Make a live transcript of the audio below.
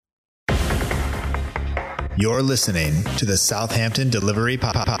You're listening to the Southampton Delivery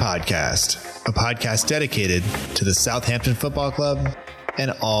Podcast, a podcast dedicated to the Southampton Football Club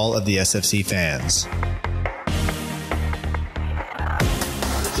and all of the SFC fans.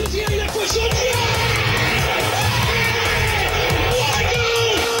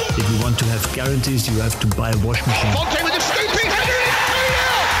 If you want to have guarantees, you have to buy a washing machine. Fonte with a scooping header.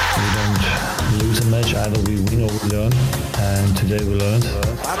 We don't lose a match, either we win or we learn. And today we learned.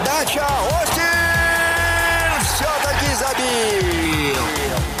 Отдача, Остин все-таки забил.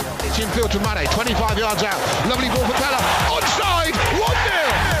 It's infield to Mane, 25 yards out. Lovely ball for Bella. Onside, 1-0.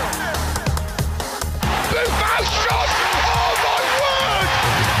 Buffon shot. Oh my word.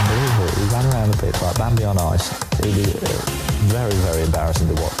 Unbelievable. He ran around the pitch like Bambi on ice. It was very, very embarrassing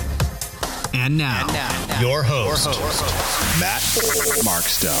to watch. And now, your host, Matt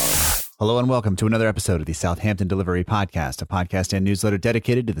Markstone. Hello and welcome to another episode of the Southampton Delivery Podcast, a podcast and newsletter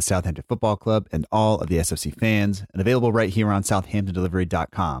dedicated to the Southampton Football Club and all of the SFC fans, and available right here on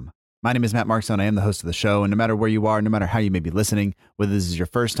southamptondelivery.com. My name is Matt Markstone. I am the host of the show, and no matter where you are, no matter how you may be listening, whether this is your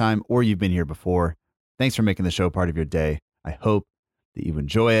first time or you've been here before, thanks for making the show part of your day. I hope that you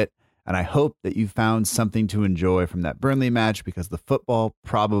enjoy it, and I hope that you found something to enjoy from that Burnley match, because the football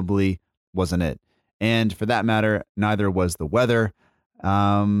probably wasn't it. And for that matter, neither was the weather.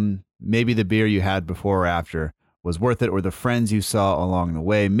 Maybe the beer you had before or after was worth it, or the friends you saw along the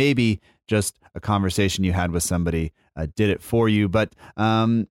way. Maybe just a conversation you had with somebody did it for you. But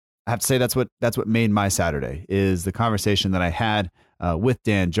I have to say that's what made my Saturday, is the conversation that I had with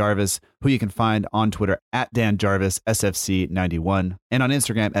Dan Jarvis, who you can find on Twitter at Dan Jarvis SFC91 and on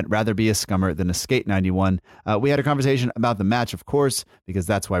Instagram at rather be a scummer than a skate 91. We had a conversation about the match, of course, because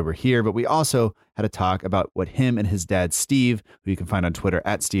that's why we're here. But we also had a talk about what him and his dad, Steve, who you can find on Twitter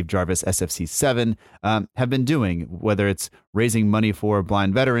at Steve Jarvis SFC7, have been doing, whether it's raising money for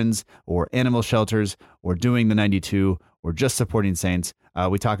blind veterans or animal shelters or doing the 92 or just supporting Saints.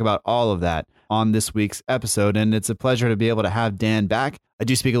 We talk about all of that on this week's episode, and it's a pleasure to be able to have Dan back. I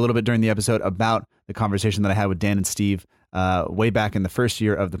do speak a little bit during the episode about the conversation that I had with Dan and Steve way back in the first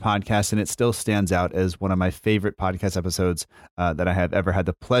year of the podcast, and it still stands out as one of my favorite podcast episodes that I have ever had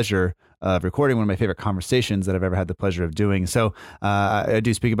the pleasure of recording, one of my favorite conversations that I've ever had the pleasure of doing. So I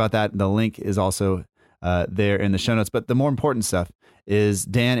do speak about that. The link is also there in the show notes. But the more important stuff is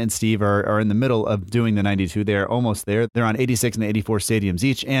Dan and Steve are in the middle of doing the 92. They are almost there. They're on 86 and 84 stadiums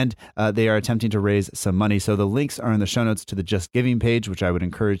each, and they are attempting to raise some money. So the links are in the show notes to the Just Giving page, which I would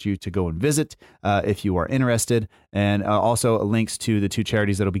encourage you to go and visit if you are interested. And also links to the two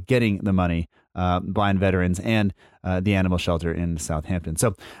charities that will be getting the money, Blind Veterans and the Animal Shelter in Southampton.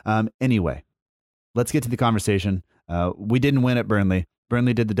 So anyway, let's get to the conversation. We didn't win at Burnley.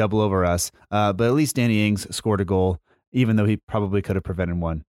 Burnley did the double over us, but at least Danny Ings scored a goal, even though he probably could have prevented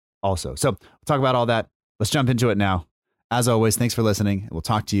one also. So we'll talk about all that. Let's jump into it now. As always, thanks for listening. We'll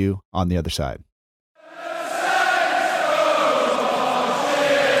talk to you on the other side.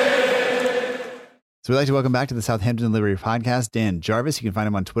 So we'd like to welcome back to the Southampton Delivery Podcast, Dan Jarvis. You can find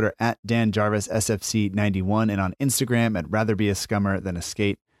him on Twitter at Dan Jarvis SFC91 and on Instagram at rather be a scummer than a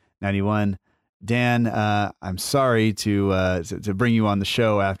skate 91. Dan, I'm sorry to bring you on the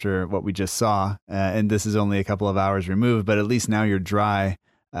show after what we just saw, and this is only a couple of hours removed, but at least now you're dry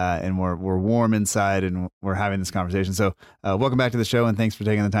and we're warm inside and we're having this conversation. So welcome back to the show, and thanks for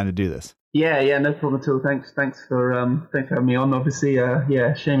taking the time to do this. Yeah, no problem at all. Thanks for having me on. Obviously,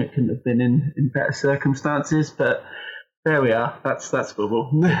 shame it couldn't have been in better circumstances, but there we are. That's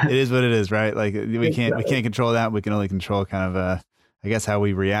football. It is what it is, right? Like we can't control that. We can only control kind of I guess how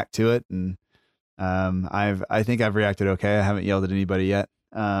we react to it. And I think I've reacted okay. I haven't yelled at anybody yet.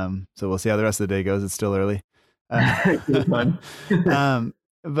 So we'll see how the rest of the day goes. It's still early. Good fun.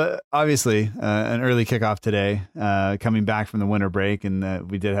 But obviously an early kickoff today, coming back from the winter break, and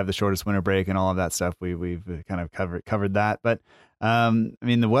we did have the shortest winter break and all of that stuff. We've kind of covered that. But I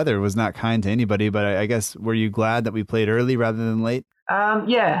mean, the weather was not kind to anybody, but I guess, were you glad that we played early rather than late?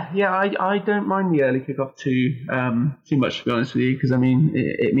 I don't mind the early kickoff too much, to be honest with you, because I mean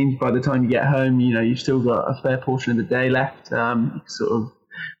it means by the time you get home, you've still got a fair portion of the day left. You can sort of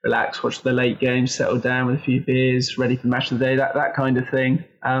relax, watch the late games, settle down with a few beers, ready for match of the day, that kind of thing.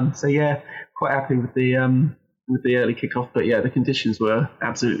 So yeah, quite happy with the early kickoff, but yeah, the conditions were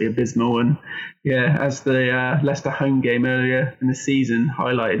absolutely abysmal. And yeah, as the Leicester home game earlier in the season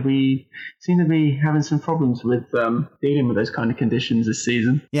highlighted, we seem to be having some problems with dealing with those kind of conditions this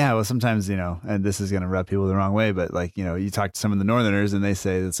season. Yeah, well, sometimes, and this is going to rub people the wrong way, but like, you talk to some of the Northerners and they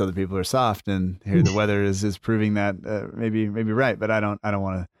say that other people are soft, and here the weather is proving that maybe right, but I don't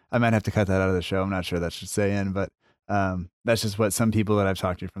want to. I might have to cut that out of the show. I'm not sure that should stay in, but that's just what some people that I've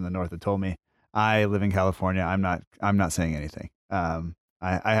talked to from the North have told me. I live in California. I'm not saying anything.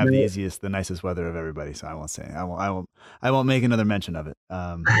 I have the nicest weather of everybody, so I won't say. I won't make another mention of it.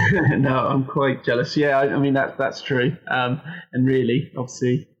 No, I'm quite jealous. Yeah, I mean that's true. And really,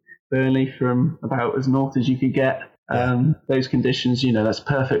 obviously, Burnley from about as north as you could get. Those conditions, that's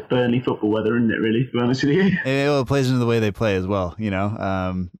perfect Burnley football weather, isn't it? Really, to be honest with you. It plays into the way they play as well.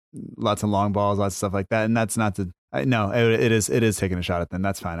 Lots of long balls, lots of stuff like that, and that's not to. No, it is taking a shot at them.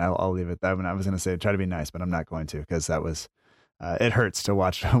 That's fine. I'll leave it. I was going to say try to be nice, but I'm not going to, because that was. It hurts to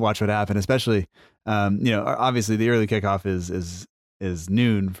watch what happened, especially obviously the early kickoff is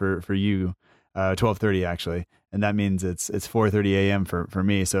noon for you, 12:30 actually, and that means it's 4:30 a.m. for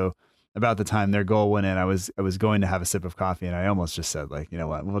me. So about the time their goal went in, I was going to have a sip of coffee, and I almost just said, like, you know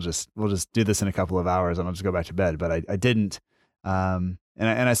what, we'll just do this in a couple of hours and I'll just go back to bed. But I didn't. And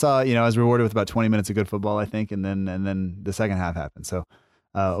I saw, I was rewarded with about 20 minutes of good football, I think, and then the second half happened. So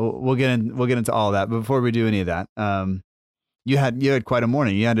we'll get into all of that. But before we do any of that, you had quite a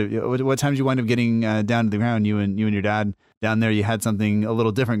morning. You had to, what time did you wind up getting down to the ground? You and your dad down there. You had something a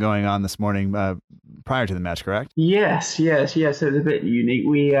little different going on this morning prior to the match, correct? Yes. So it's a bit unique.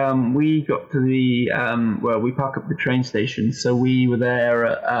 We got to the we park up at the train station, so we were there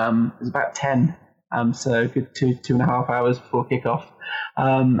at it was about 10. So a good 2.5 hours before kickoff.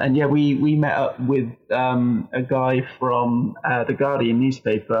 We met up with a guy from the Guardian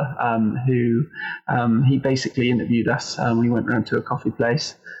newspaper who he basically interviewed us. We went round to a coffee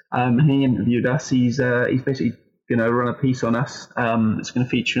place. He interviewed us. He's basically going to run a piece on us. It's going to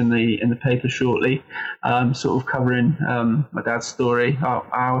feature in the paper shortly, sort of covering my dad's story,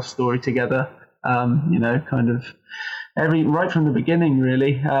 our story together. Kind of right from the beginning,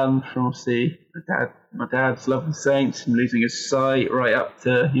 really, from obviously my dad's love of Saints and losing his sight, right up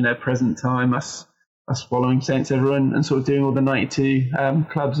to present time, us following Saints everyone, and sort of doing all the 92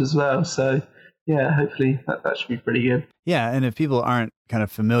 clubs as well. So yeah, hopefully that should be pretty good. Yeah, and if people aren't kind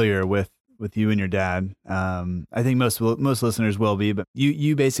of familiar with you and your dad, I think most listeners will be, but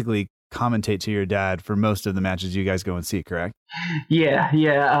you basically commentate to your dad for most of the matches you guys go and see, correct? Yeah.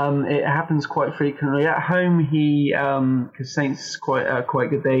 It happens quite frequently. At home, he, because Saints quite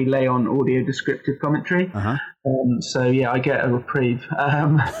good, they lay on audio descriptive commentary. Uh-huh. So yeah, I get a reprieve.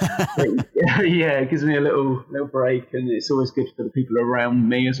 It gives me a little break, and it's always good for the people around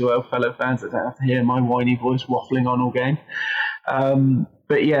me as well, fellow fans, that don't have to hear my whiny voice waffling on all game.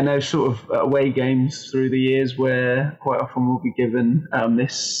 But yeah, no, sort of away games through the years where quite often we'll be given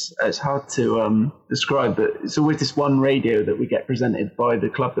this, it's hard to describe, but it's always this one radio that we get presented by the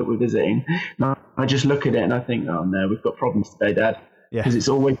club that we're visiting. And I just look at it and I think, oh no, we've got problems today, Dad. Because it's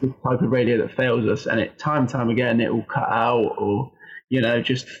always the type of radio that fails us, and time and time again it will cut out or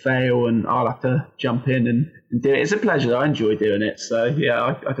just fail, and I'll have to jump in and do it. It's a pleasure. I enjoy doing it. So yeah,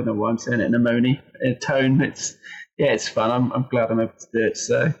 I don't know why I'm saying it in a moany tone. It's fun. I'm glad I'm able to do it.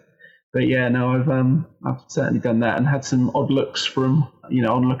 So, but yeah, no, I've certainly done that and had some odd looks from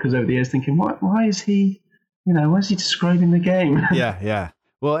onlookers over the years, thinking, why is he describing the game? Yeah.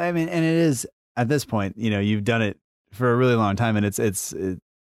 Well, I mean, and it is at this point, you've done it for a really long time, and it's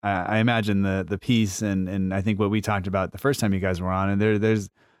I imagine the piece and I think what we talked about the first time you guys were on, and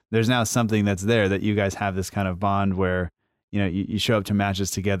there's now something that's there that you guys have this kind of bond where you show up to matches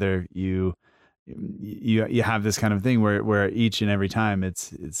together, you have this kind of thing where each and every time it's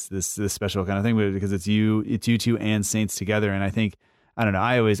this special kind of thing, because it's you two and Saints together. And I think, I don't know,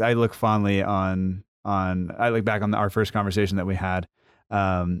 I look fondly I look back on our first conversation that we had,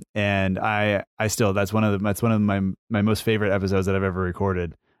 and I still, that's one of my most favorite episodes that I've ever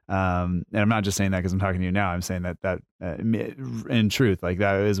recorded. And I'm not just saying that because I'm talking to you now. I'm saying that in truth, like,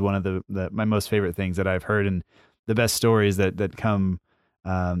 that is one of my most favorite things that I've heard, and the best stories that come.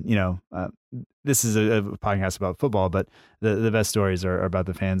 This is a podcast about football, but the best stories are about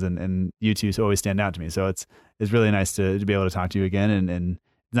the fans, and you two always stand out to me. So it's really nice to be able to talk to you again, and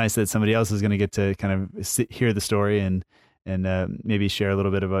it's nice that somebody else is going to get to kind of hear the story and maybe share a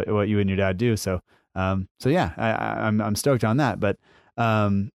little bit about what you and your dad do. So yeah, I'm stoked on that. But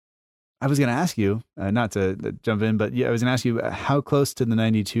I was going to ask you, not to jump in, but yeah, I was going to ask you, how close to the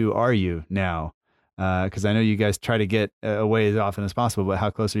 92 are you now? Because I know you guys try to get away as often as possible, but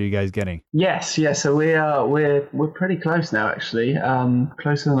how close are you guys getting? Yes. So we're pretty close now, actually.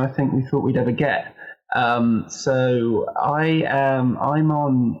 Closer than I think we thought we'd ever get. So I'm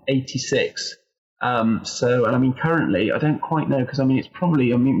on 86. And I mean, currently, I don't quite know, because I mean, it's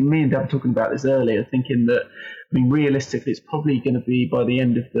probably, me and Dad were talking about this earlier, thinking that, realistically, it's probably going to be by the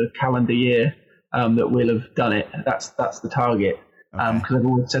end of the calendar year that we'll have done it. That's the target. Because I've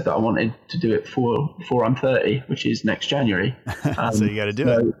always said that I wanted to do it before I'm 30, which is next January. So you got to do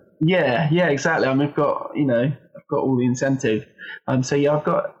it. Yeah, exactly. I mean, I've got all the incentive. So yeah,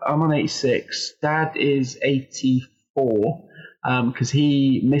 I'm on 86. Dad is 84. Because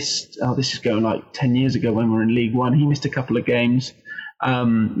he missed, this is going like 10 years ago when we were in League One. He missed a couple of games,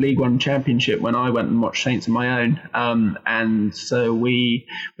 League One Championship, when I went and watched Saints on my own. And so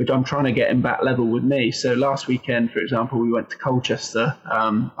I'm trying to get him back level with me. So last weekend, for example, we went to Colchester.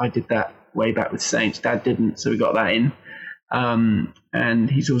 I did that way back with Saints. Dad didn't, so we got that in. And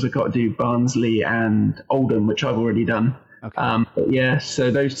he's also got to do Barnsley and Oldham, which I've already done. Okay. But yeah, so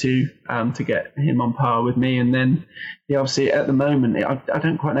those two to get him on par with me, and then obviously at the moment I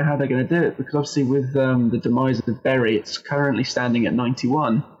don't quite know how they're going to do it, because obviously with the demise of Bury, it's currently standing at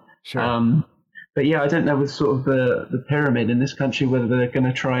 91. Sure. But yeah, I don't know with sort of the pyramid in this country whether they're going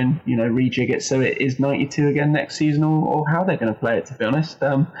to try and rejig it so it is 92 again next season, or how they're going to play it. To be honest,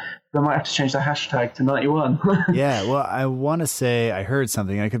 they might have to change the hashtag to 91. Yeah, well, I want to say I heard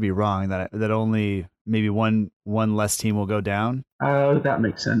something, I could be wrong, that only maybe one less team will go down. Oh, that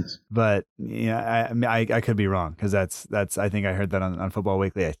makes sense. But yeah, I could be wrong, because that's I think I heard that on Football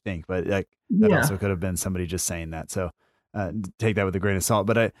Weekly, I think, but that also could have been somebody just saying that. So take that with a grain of salt.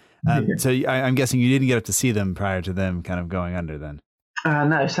 But so I'm guessing you didn't get up to see them prior to them kind of going under then.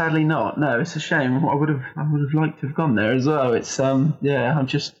 No, sadly not. No, it's a shame. I would have liked to have gone there as well. It's I'm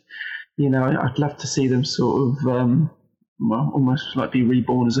just I'd love to see them sort of almost like be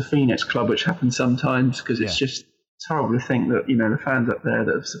reborn as a Phoenix club, which happens sometimes, because it's just horrible to think that the fans up there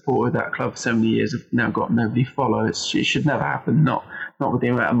that have supported that club for so many years have now got nobody to follow. It should never happen. Not with the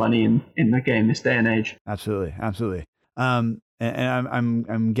amount of money in the game this day and age. Absolutely. And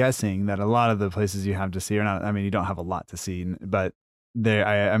I'm guessing that a lot of the places you have to see are not. I mean, you don't have a lot to see, but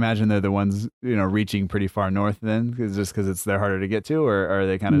I imagine they're the ones reaching pretty far north then, because they're harder to get to, or are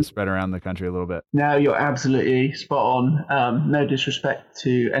they kind of spread around the country a little bit? No, you're absolutely spot on. No disrespect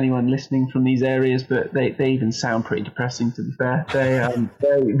to anyone listening from these areas, but they even sound pretty depressing, to be fair.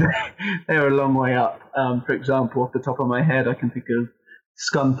 They're a long way up. For example, off the top of my head, I can think of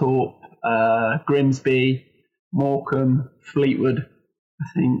Scunthorpe, Grimsby, Morecambe, Fleetwood. I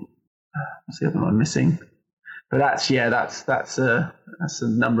think what's the other one missing? But that's a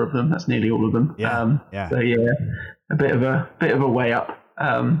number of them. That's nearly all of them. Yeah. So yeah, a bit of a way up.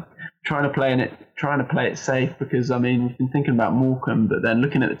 Trying to play it safe, because I mean we've been thinking about Morecambe, but then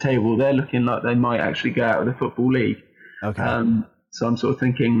looking at the table, they're looking like they might actually go out of the Football League. Okay. So I'm sort of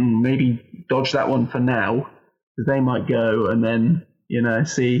thinking maybe dodge that one for now, because they might go, and then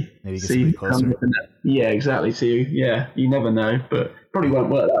see. Maybe get closer. Yeah, exactly. So you never know, but probably won't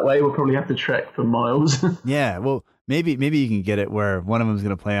work that way. We'll probably have to trek for miles. Yeah, well, maybe you can get it where one of them's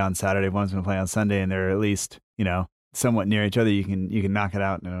going to play on Saturday, one's going to play on Sunday, and they're at least somewhat near each other. You can knock it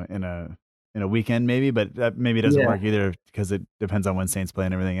out in a weekend maybe, but that maybe doesn't work either, because it depends on when Saints play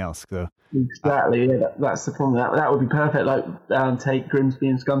and everything else. So exactly, that's the problem. That would be perfect. Like take Grimsby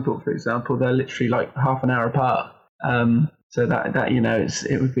and Scunthorpe for example. They're literally like half an hour apart. So that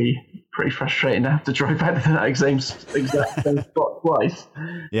it would be pretty frustrating to have to drive back to that exact same spot twice.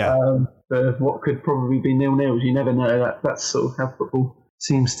 Yeah. For what could probably be 0-0s. You never know. That's sort of how football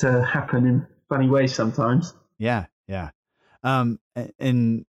seems to happen in funny ways sometimes. Yeah.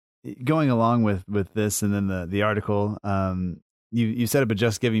 And going along with this, and then the article, you set up a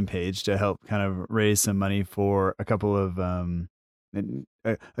Just Giving page to help kind of raise some money for a couple of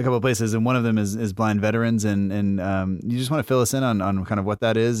places, and one of them is Blind Veterans, and you just want to fill us in on kind of what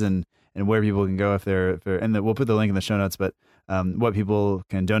that is and where people can go if they're and we'll put the link in the show notes, but what people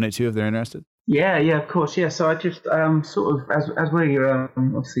can donate to if they're interested. Yeah, of course. Yeah, so I just sort of as we're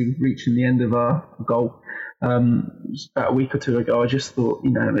obviously reaching the end of our goal, about a week or two ago, I just thought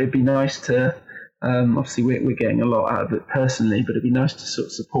it'd be nice to. Obviously, we're getting a lot out of it personally, but it'd be nice to sort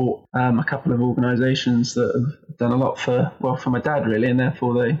of support a couple of organisations that have done a lot for my dad, really, and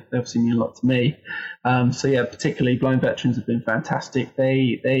therefore they obviously mean a lot to me. So yeah, particularly Blind Veterans have been fantastic.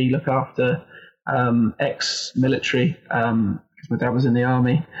 They look after ex-military, because my dad was in the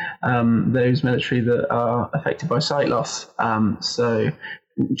army, those military that are affected by sight loss. So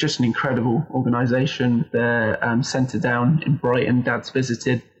just an incredible organisation. They're centred down in Brighton. Dad's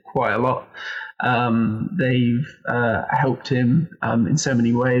visited quite a lot. They've helped him in so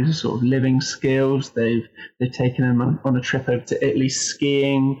many ways, sort of living skills. They've taken him on a trip over to Italy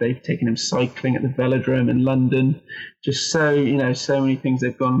skiing. They've taken him cycling at the Velodrome in London. Just so many things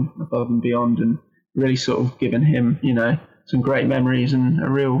they've gone above and beyond, and really sort of given him some great memories and a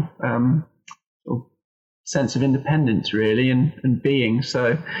real sort of sense of independence, really, and being.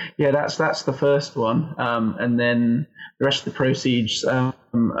 So yeah, that's the first one, and then the rest of the proceeds are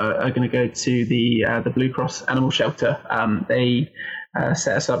going to go to the Blue Cross Animal Shelter. They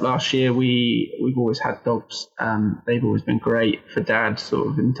set us up last year. We've always had dogs. They've always been great for Dad, sort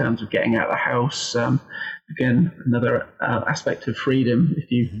of in terms of getting out of the house. Again, another aspect of freedom,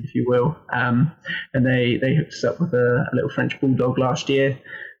 if you will. And they hooked us up with a little French bulldog last year.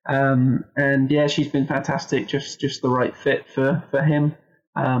 And yeah, she's been fantastic. Just the right fit for him.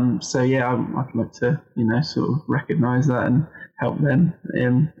 So yeah, I'd like to, sort of recognise that and help them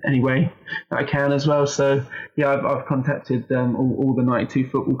in any way that I can as well. So yeah, I've contacted all the 92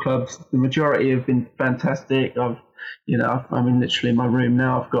 football clubs. The majority have been fantastic. I'm literally in my room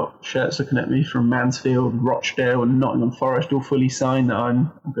now. I've got shirts looking at me from Mansfield, Rochdale, and Nottingham Forest, all fully signed that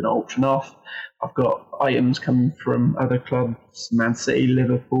I'm going to auction off. I've got items coming from other clubs: Man City,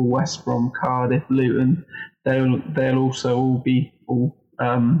 Liverpool, West Brom, Cardiff, Luton. They'll also all be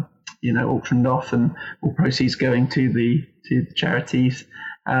auctioned off, and all proceeds going to the charities.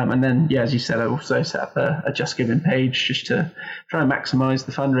 And then, yeah, as you said, I also set up a Just Giving page just to try and maximise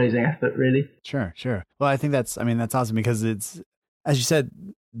the fundraising effort, really. Sure. Well, I think that's awesome, because it's, as you said,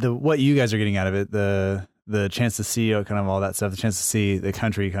 what you guys are getting out of it, the chance to see kind of all that stuff, the chance to see the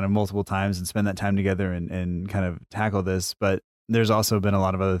country kind of multiple times and spend that time together and kind of tackle this. But there's also been a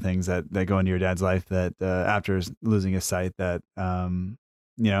lot of other things that go into your dad's life that after losing his sight that,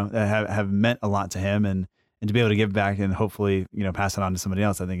 that have meant a lot to him, and to be able to give back and hopefully, pass it on to somebody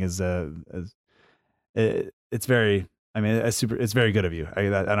else, I think it's very, it's very good of you. I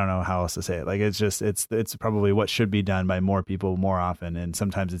don't know how else to say it. Like, it's probably what should be done by more people more often. And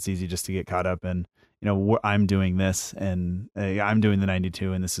sometimes it's easy just to get caught up in, I'm doing this and I'm doing the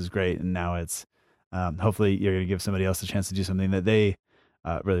 92 and this is great. And now it's, hopefully you're going to give somebody else a chance to do something that they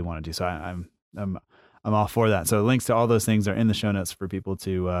really want to do. So I'm all for that. So links to all those things are in the show notes for people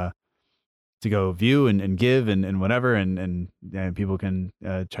to go view and give and whatever. And people can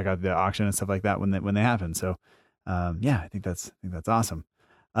check out the auction and stuff like that when they happen. So, I think that's awesome.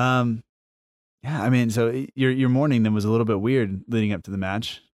 So your morning then was a little bit weird leading up to the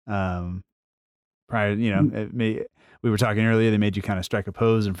match. Prior, we were talking earlier, they made you kind of strike a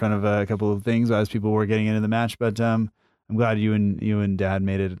pose in front of a couple of things as people were getting into the match, but I'm glad you and Dad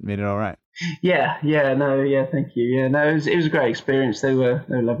made it all right. Thank you. Yeah, no, it was a great experience. They were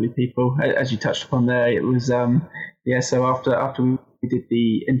lovely people, as you touched upon there. It was so after we did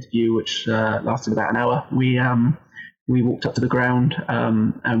the interview, which lasted about an hour, we walked up to the ground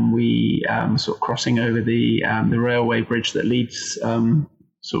and we sort of crossing over the railway bridge that leads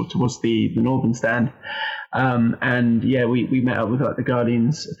sort of towards the northern stand. We met up with the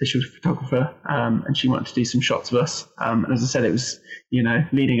Guardian's official photographer, and she wanted to do some shots of us. And as I said, it was,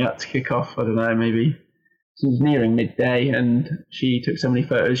 leading up to kick off, I don't know, maybe it was nearing midday, and she took so many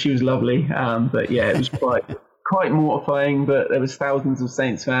photos. She was lovely. But yeah, it was quite mortifying, but there was thousands of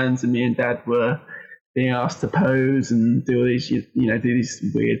Saints fans, and me and Dad were being asked to pose and do all these, do these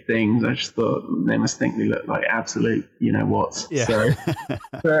weird things. I just thought they must think we look like absolute, what. Yeah. So,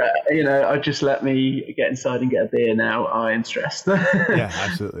 but, I just let me get inside and get a beer now. I am stressed. Yeah,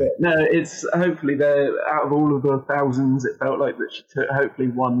 absolutely. No, it's hopefully out of all of the thousands, it felt like that she took, hopefully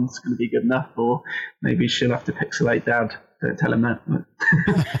one's going to be good enough, or maybe she'll have to pixelate Dad. Don't tell him that.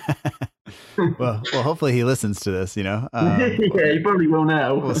 well, hopefully he listens to this, yeah, he probably will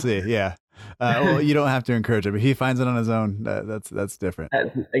now. We'll see. Yeah. Well, you don't have to encourage him. If he finds it on his own, that's different.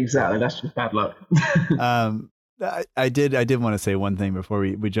 Exactly. That's just bad luck. I did want to say one thing before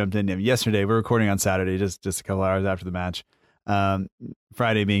we jumped in. Yesterday, we're recording on Saturday, just a couple hours after the match.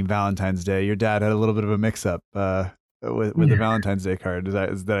 Friday being Valentine's Day, your dad had a little bit of a mix-up with the Valentine's Day card.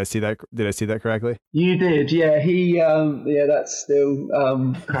 Did I see that? Did I see that correctly? You did. Yeah. He. That's still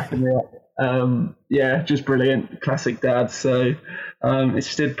cracking me up. Just brilliant, classic Dad. So it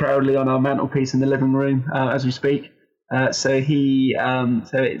stood proudly on our mantelpiece in the living room as we speak. So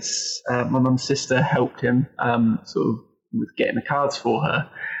it's my mum's sister helped him sort of with getting the cards for her.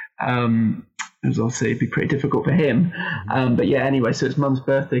 It was obviously it'd be pretty difficult for him, but yeah. Anyway, so it's Mum's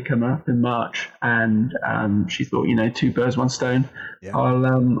birthday coming up in March, and she thought, two birds, one stone. Yeah.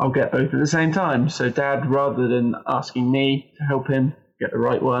 I'll get both at the same time. So Dad, rather than asking me to help him get the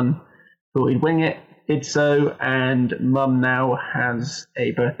right one, thought he'd wing it, did so, and Mum now has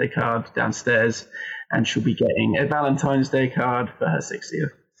a birthday card downstairs, and she'll be getting a Valentine's Day card for her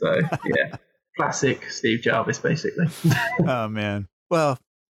 60th. So, yeah, classic Steve Jarvis, basically. Oh, man. Well,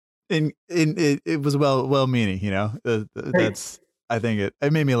 it was well-meaning, That's I think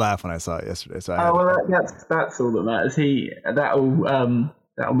it made me laugh when I saw it yesterday. So that's all that matters.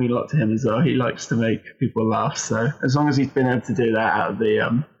 That'll mean a lot to him as well. He likes to make people laugh. So as long as he's been able to do that out of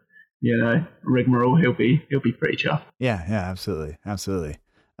the rigmarole, he'll be pretty chuffed. Yeah, absolutely.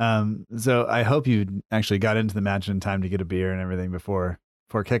 So I hope you actually got into the match in time to get a beer and everything before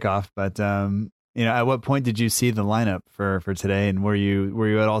kickoff. But at what point did you see the lineup for today, and were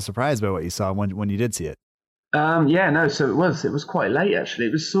you at all surprised by what you saw when you did see it? So it was quite late actually.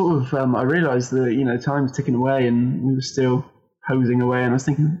 It was sort of I realised that time's ticking away and we were still hosing away, and I was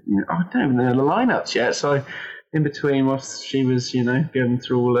thinking I don't even know the lineups yet. So in between, whilst she was going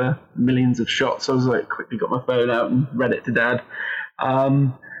through all the millions of shots, I was like quickly got my phone out and read it to Dad.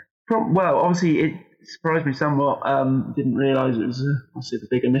 Obviously it surprised me somewhat. Didn't realise it was a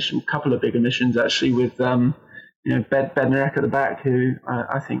couple of big omissions actually with Bednarek at the back, who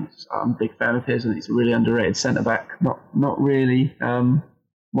I think I'm a big fan of his, and he's a really underrated centre back. Not really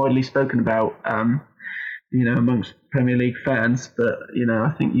widely spoken about, amongst Premier League fans, but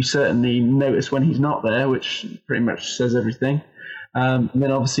I think you certainly notice when he's not there, which pretty much says everything. And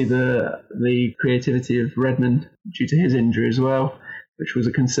then obviously the creativity of Redmond due to his injury as well, which was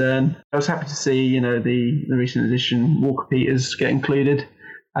a concern. I was happy to see the recent addition Walker Peters get included.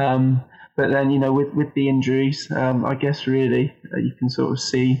 But then, with the injuries, I guess really you can sort of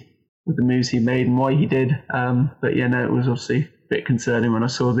see with the moves he made and why he did. It was obviously a bit concerning when I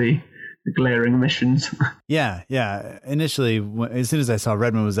saw the glaring omissions. Yeah. Initially, as soon as I saw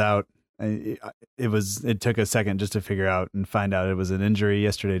Redmond was out, it took a second just to figure out and find out it was an injury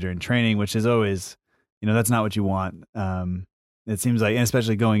yesterday during training, which is always, that's not what you want. It seems like, and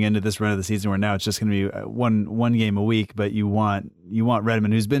especially going into this run of the season where now it's just going to be one game a week, but you want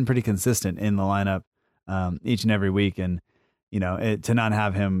Redmond, who's been pretty consistent in the lineup each and every week, and to not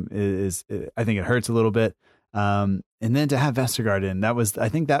have him is I think it hurts a little bit. And then to have Vestergaard in, I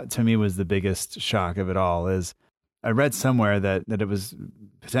think that to me was the biggest shock of it all. Is I read somewhere that it was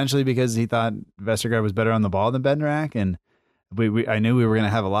potentially because he thought Vestergaard was better on the ball than Bednarek, and I knew we were going to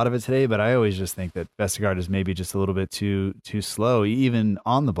have a lot of it today, but I always just think that Vestergaard is maybe just a little bit too slow, even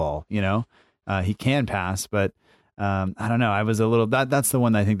on the ball. He can pass, but I don't know. I was a little that's the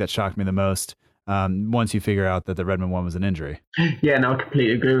one that I think that shocked me the most. Once you figure out that the Redmond one was an injury. Yeah, no, I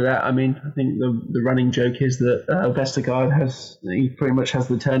completely agree with that. I mean, I think the running joke is that Vestergaard he pretty much has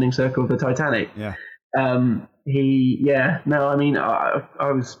the turning circle of the Titanic. Yeah. I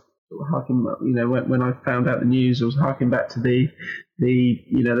was harking, when I found out the news, I was harking back to the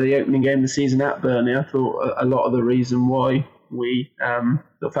opening game of the season at Burnley. I thought a lot of the reason why we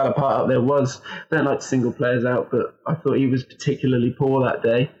fell apart up there was, I don't like to single players out, but I thought he was particularly poor that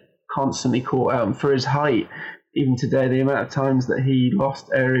day, constantly caught out. And for his height, even today, the amount of times that he lost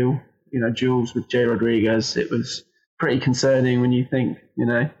aerial, duels with Jay Rodriguez, it was pretty concerning when you think,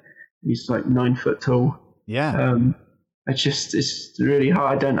 he's like 9 foot tall. Yeah. It's really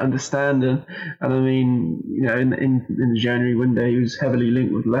hard. I don't understand, and I mean, in the January window, he was heavily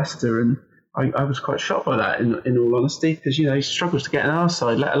linked with Leicester, and I was quite shocked by that. In all honesty, because he struggles to get an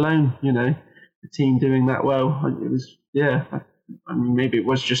outside, let alone the team doing that well. It was I mean, maybe it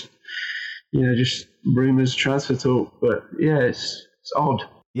was just just rumours, transfer talk, but it's odd.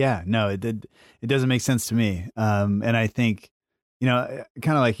 Yeah, no, it doesn't make sense to me, and I think. Kind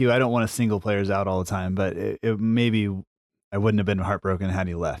of like you, I don't want to single players out all the time, but it maybe I wouldn't have been heartbroken had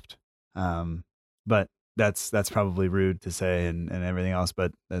he left. But that's probably rude to say and everything else,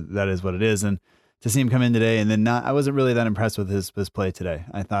 but that is what it is. And to see him come in today and then I wasn't really that impressed with his play today.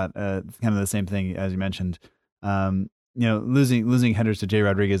 I thought kind of the same thing as you mentioned. Losing headers to Jay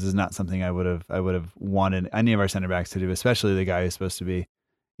Rodriguez is not something I would have wanted any of our center backs to do, especially the guy who's supposed to be,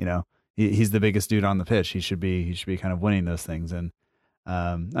 he's the biggest dude on the pitch. He should be kind of winning those things. And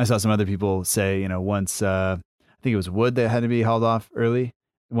I saw some other people say, once I think it was Wood that had to be held off early.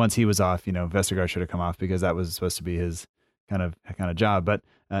 Once he was off, Vestergaard should have come off because that was supposed to be his kind of job. But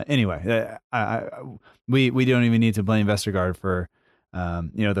anyway, we don't even need to blame Vestergaard for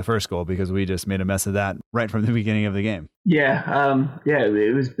the first goal because we just made a mess of that right from the beginning of the game.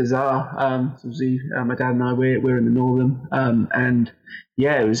 It was bizarre. My dad and I, we're in the Northern, and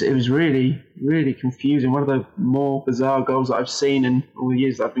it was really, really confusing. One of the more bizarre goals that I've seen in all the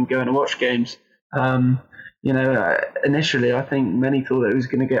years that I've been going to watch games. Initially, I think many thought that it was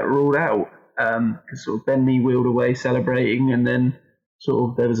going to get ruled out because sort of Ben Mee wheeled away celebrating, and then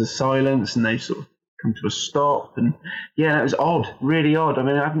sort of there was a silence, and they sort of come to a stop, and it was odd, really odd. I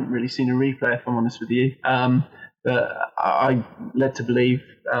mean, I haven't really seen a replay, if I'm honest with you, but I led to believe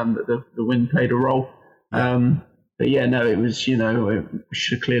that the wind played a role. It was, we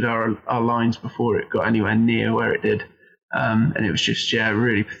should have cleared our lines before it got anywhere near where it did. And it was just,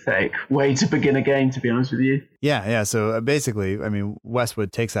 really pathetic way to begin a game, to be honest with you. Yeah. So basically, I mean,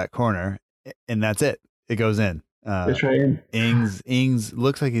 Westwood takes that corner and that's it. It goes in. It's right in. Ings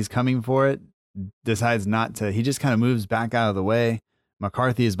looks like he's coming for it, decides not to. He just kind of moves back out of the way.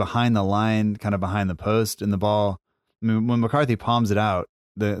 McCarthy is behind the line, kind of behind the post, and the ball, I mean, when McCarthy palms it out,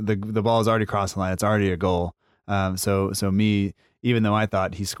 the ball is already crossed the line. It's already a goal. So me, even though I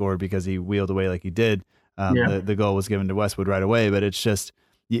thought he scored because he wheeled away like he did, the goal was given to Westwood right away. But it's just,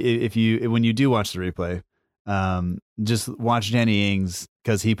 when you do watch the replay, just watch Danny Ings,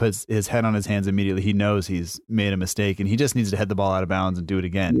 because he puts his head on his hands immediately. He knows he's made a mistake, and he just needs to head the ball out of bounds and do it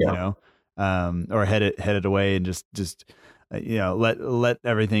again, or head it away and just let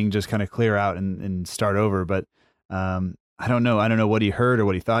everything just kind of clear out and start over. But I don't know what he heard or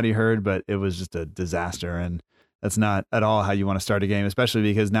what he thought he heard, but it was just a disaster, and that's not at all how you want to start a game, especially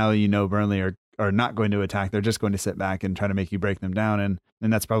because now Burnley are not going to attack. They're just going to sit back and try to make you break them down, and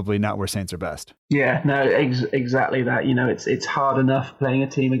that's probably not where Saints are best. Yeah, no, exactly that. It's hard enough playing a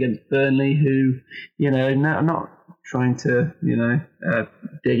team against Burnley who, not trying to,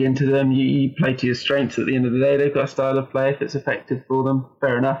 dig into them. You play to your strengths at the end of the day. They've got a style of play. If it's effective for them,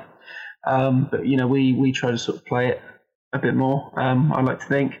 fair enough. But, we try to sort of play it a bit more, I like to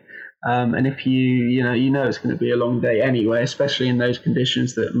think. And if it's going to be a long day anyway, especially in those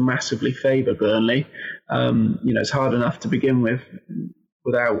conditions that massively favour Burnley. It's hard enough to begin with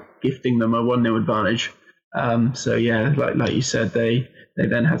without gifting them a 1-0 advantage. Like you said, they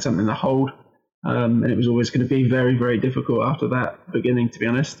then had something to hold, and it was always going to be very, very difficult after that beginning, to be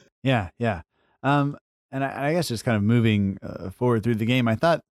honest. Yeah. And I guess just kind of moving forward through the game, I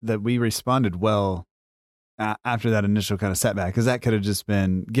thought that we responded well after that initial kind of setback, because that could have just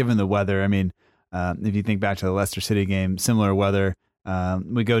been given the weather. I mean, if you think back to the Leicester City game, similar weather,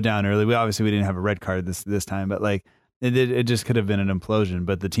 we go down early. We didn't have a red card this time, but like it just could have been an implosion.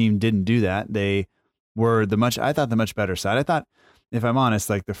 But the team didn't do that. They were the much better side. I thought, if I'm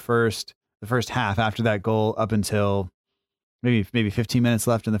honest, like the first half after that goal up until maybe 15 minutes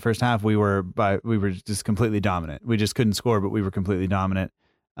left in the first half, we were just completely dominant. We just couldn't score, but we were completely dominant.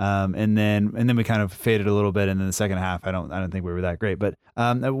 And then we kind of faded a little bit, and then the second half, I don't think we were that great. But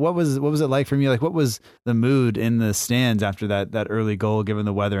what was it like from you? Like, what was the mood in the stands after that early goal, given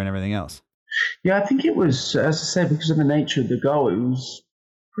the weather and everything else? Yeah, I think it was, as I said, because of the nature of the goal, it was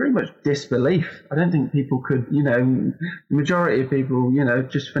pretty much disbelief. I don't think people could, the majority of people,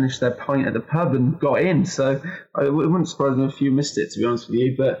 just finished their pint at the pub and got in. So it wouldn't surprise me if you missed it, to be honest with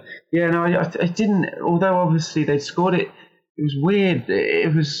you. But yeah, no, I didn't. Although obviously they'd scored it. It was weird.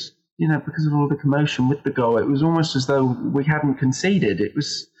 It was, because of all the commotion with the goal, it was almost as though we hadn't conceded. It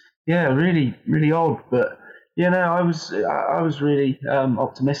was, really, really odd. But, I was really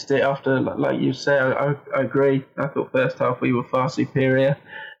optimistic after, like you say, I agree. I thought first half we were far superior.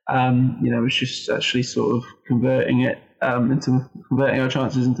 It was just actually sort of converting our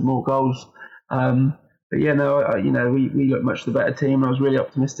chances into more goals. But we looked much the better team. I was really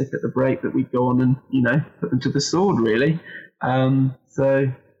optimistic at the break that we'd go on and, put them to the sword, really.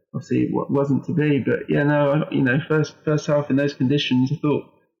 So obviously it wasn't to be, but first half in those conditions, I thought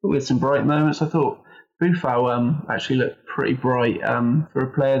we had some bright moments. I thought Boufal actually looked pretty bright for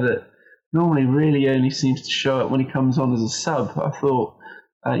a player that normally really only seems to show up when he comes on as a sub. I thought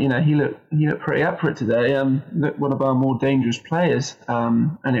he looked pretty up for it today. Looked one of our more dangerous players,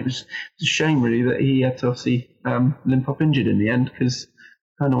 and it was a shame really that he had to obviously limp up injured in the end, because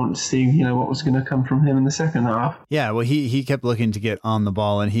I kind of wanted to see what was going to come from him in the second half. Yeah, well, he kept looking to get on the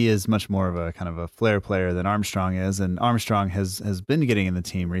ball, and he is much more of a kind of a flair player than Armstrong is, and Armstrong has been getting in the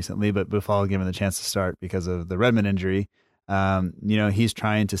team recently, but Boufal given the chance to start because of the Redmond injury. He's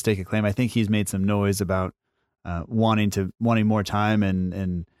trying to stake a claim. I think he's made some noise about wanting more time,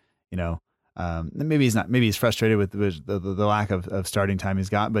 and maybe he's frustrated with the lack of starting time he's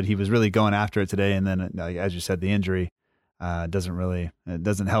got, but he was really going after it today. And then, as you said, the injury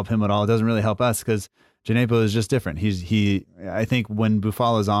doesn't help him at all. It doesn't really help us, because Djenepo is just different. I think when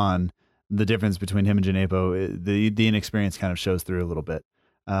Boufal is on, the difference between him and Djenepo, the inexperience kind of shows through a little bit.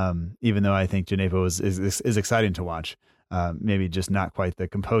 Even though I think Djenepo is exciting to watch, maybe just not quite the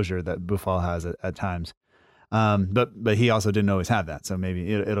composure that Boufal has at times. But he also didn't always have that. So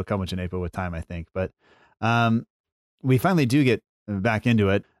maybe it'll come with Djenepo with time, I think. But we finally do get back into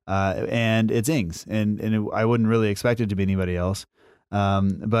it, and it's Ings, and I wouldn't really expect it to be anybody else.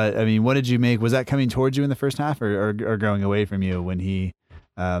 But I mean, what did you make? Was that coming towards you in the first half, or going away from you when he,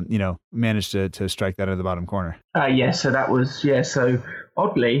 managed to strike that at the bottom corner? So that was, so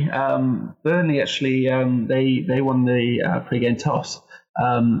oddly, Burnley actually, they won the pre-game toss.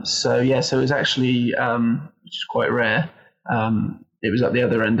 So it was actually, which is quite rare. It was at the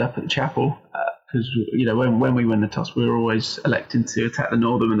other end, up at the chapel, because when we win the toss, we were always electing to attack the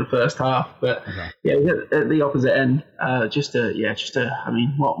Northern in the first half. But it was at the opposite end. I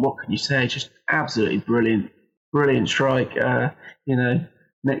mean, what can you say? Just absolutely brilliant brilliant strike.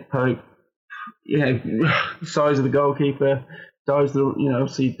 Nick Pope, size of the goalkeeper,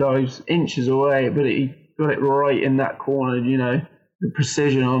 obviously dives inches away, but he got it right in that corner. The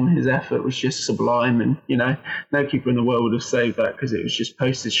precision on his effort was just sublime, and no keeper in the world would have saved that because it was just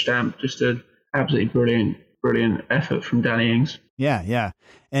postage stamp. Just an absolutely brilliant effort from Danny Ings. Yeah.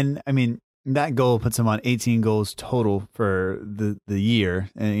 And I mean, that goal puts him on 18 goals total for the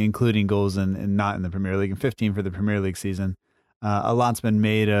year, including goals and not in the Premier League, and 15 for the Premier League season. A lot's been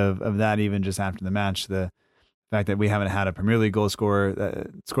made of that even just after the match. The fact that we haven't had a Premier League goal scorer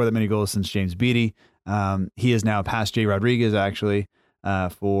score that many goals since James Beattie. He is now past Jay Rodriguez actually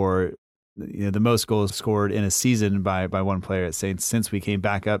for the most goals scored in a season by one player at Saints since we came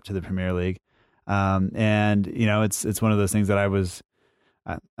back up to the Premier League. And it's one of those things that I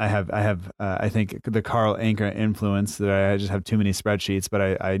think the Carl Anka influence that I just have too many spreadsheets,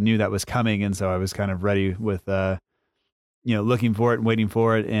 but I knew that was coming. And so I was kind of ready with, looking for it and waiting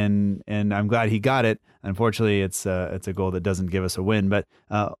for it. And I'm glad he got it. Unfortunately, it's a goal that doesn't give us a win, but,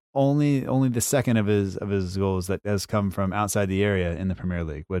 only the second of his goals that has come from outside the area in the Premier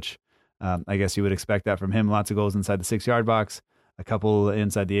League, which, I guess you would expect that from him. Lots of goals inside the 6-yard box, a couple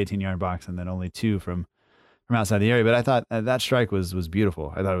inside the 18-yard box, and then only 2 from outside the area. But I thought that strike was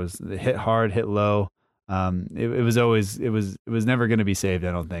beautiful. I thought it was hit hard, hit low. It was never going to be saved.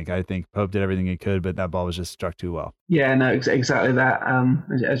 I don't think. I think Pope did everything he could, but that ball was just struck too well. Yeah, no, exactly that.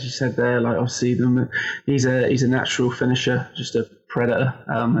 As you said there, like obviously he's a natural finisher, just a predator.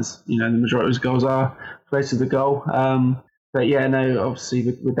 As the majority of his goals are close to the goal. But yeah, no,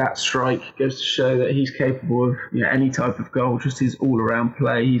 obviously with that strike, goes to show that he's capable of any type of goal, just his all-around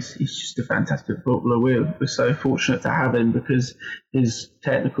play. He's just a fantastic footballer. We're so fortunate to have him because his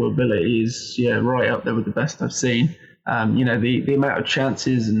technical ability is right up there with the best I've seen. The amount of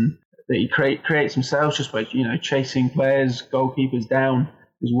chances and that he creates himself just by chasing players, goalkeepers down.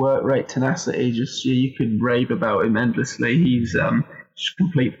 His work rate, tenacity, just you could rave about him endlessly. He's just a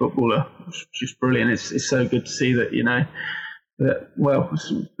complete footballer. It's just brilliant. It's so good to see that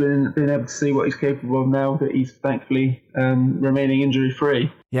being able to see what he's capable of now that he's thankfully remaining injury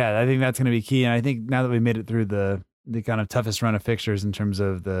free. Yeah, I think that's going to be key. And I think now that we made it through the kind of toughest run of fixtures in terms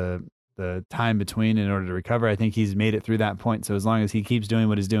of the time between in order to recover, I think he's made it through that point. So as long as he keeps doing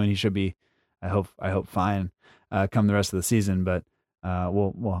what he's doing, he should be, I hope fine come the rest of the season. But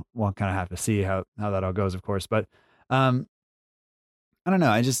we'll kind of have to see how that all goes, of course. But I don't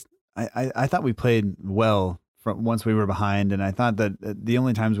know. I thought we played well from once we were behind, and I thought that the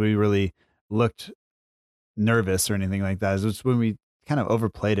only times we really looked nervous or anything like that is when we kind of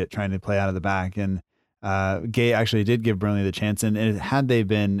overplayed it, trying to play out of the back. And Gay actually did give Burnley the chance, and had they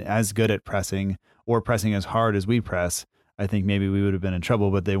been as good at pressing or pressing as hard as we press, I think maybe we would have been in trouble.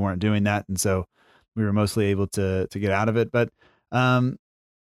 But they weren't doing that, and so we were mostly able to get out of it. But I'm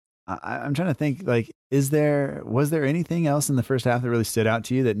trying to think, like, was there anything else in the first half that really stood out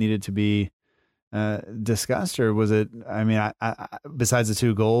to you that needed to be discussed, or was it? I mean, I besides the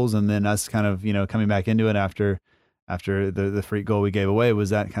 2 goals and then us kind of coming back into it after the freak goal we gave away, was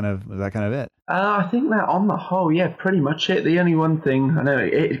that kind of it? I think that on the whole, yeah, pretty much it. The only one thing, I know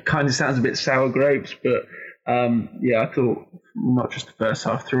it kind of sounds a bit sour grapes, but I thought not just the first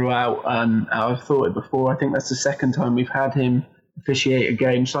half, throughout, and I've thought it before. I think that's the second time we've had him officiate a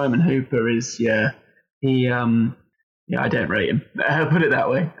game. Simon Hooper is I don't rate him. I'll put it that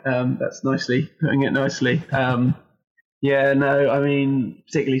way. That's putting it nicely. I mean,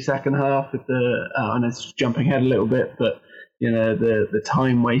 particularly second half with and it's jumping ahead a little bit, but the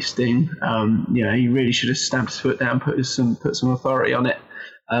time wasting. He really should have stamped his foot down, put some authority on it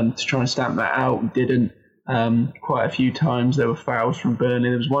to try and stamp that out. We didn't. Quite a few times there were fouls from Burnley.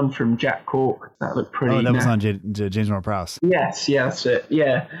 There was one from Jack Cork that looked pretty. Oh, that was on James Ward-Prowse. Yes, that's it.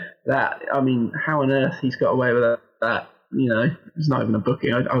 Yeah, that. I mean, how on earth he's got away with that? It's not even a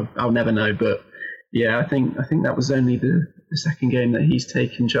booking. I'll never know. But yeah, I think that was only the second game that he's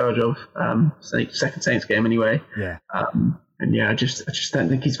taken charge of. Second Saints game anyway. Yeah. I just don't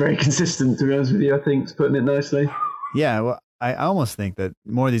think he's very consistent, to be honest with you. I think it's putting it nicely. Yeah, well, I almost think that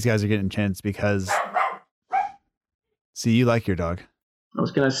more of these guys are getting a chance because. See, you like your dog. I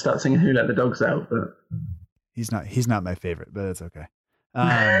was going to start singing "Who Let the Dogs Out," but he's not my favorite, but it's okay.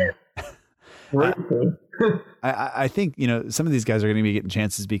 I think some of these guys are going to be getting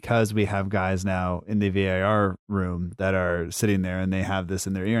chances because we have guys now in the VAR room that are sitting there and they have this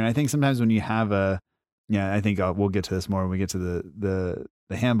in their ear. And I think sometimes when you have I think we'll get to this more when we get to the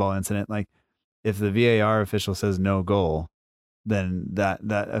handball incident. Like if the VAR official says no goal, then that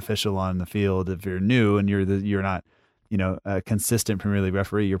official on the field, if you're new and you're not a consistent Premier League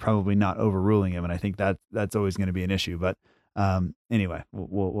referee, you're probably not overruling him. And I think that's always going to be an issue. But anyway,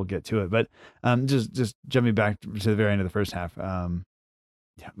 we'll get to it. But just jumping back to the very end of the first half,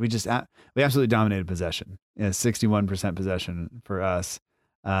 we absolutely dominated possession. 61% possession for us.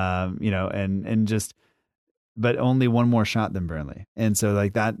 But only one more shot than Burnley. And so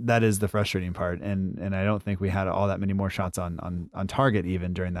like that is the frustrating part. And I don't think we had all that many more shots on target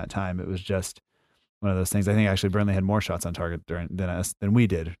even during that time. It was just one of those things. I think actually Burnley had more shots on target than we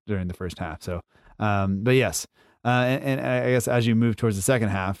did during the first half. So, but yes. And I guess as you move towards the second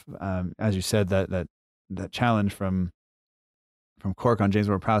half, as you said, that challenge from Cork on James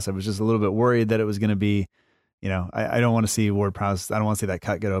Ward-Prowse, I was just a little bit worried that it was going to be, I don't want to see Ward-Prowse. I don't want to see that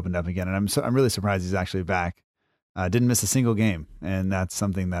cut get opened up again. And I'm really surprised he's actually back. Didn't miss a single game, and that's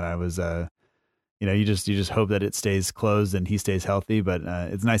something that I was, you just hope that it stays closed and he stays healthy. But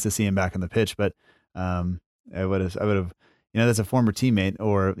it's nice to see him back on the pitch. But I would have, that's a former teammate,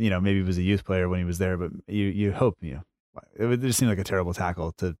 or maybe he was a youth player when he was there. But you hope, it would just seem like a terrible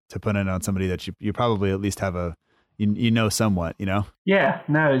tackle to put in on somebody that you probably at least have somewhat. Yeah,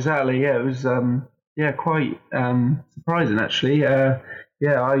 no, exactly. Yeah, it was. Quite surprising actually. I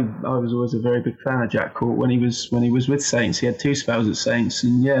was always a very big fan of Jack Cork when he was with Saints. He had 2 spells at Saints,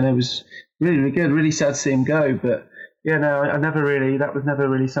 and it was really, really good. Really sad to see him go, but that was never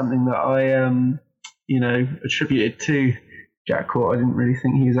really something that I attributed to Jack Cork. I didn't really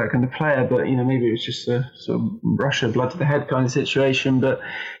think he was that kind of player, but maybe it was just a sort of rush of blood to the head kind of situation. But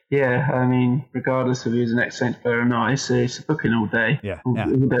yeah, I mean, regardless of he was an ex-Saints player or not, it's a booking all day. All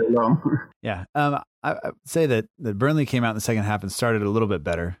day long. Yeah. I would say that Burnley came out in the second half and started a little bit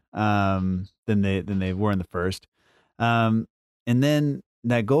better than they were in the first. And then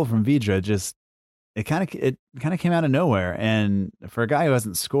that goal from Vydra it kind of came out of nowhere. And for a guy who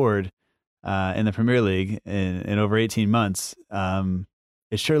hasn't scored in the Premier League in over 18 months,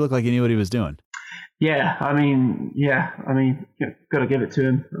 it sure looked like he knew what he was doing. Yeah, I mean, got to give it to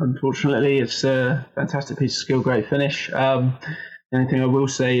him. Unfortunately, it's a fantastic piece of skill, great finish. The only thing I will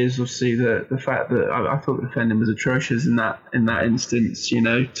say is obviously the fact that I thought the defending was atrocious in that instance.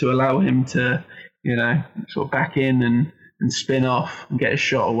 To allow him to sort of back in and spin off and get a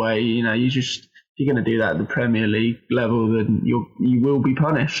shot away. If you're going to do that at the Premier League level, then you will be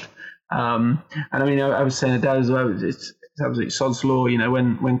punished. And I mean, I was saying to Dad as well. It's absolutely sod's law.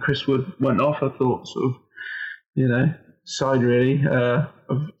 When Chris Wood went off, I thought sort of sigh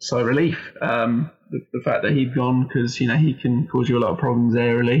relief. The fact that he'd gone, because he can cause you a lot of problems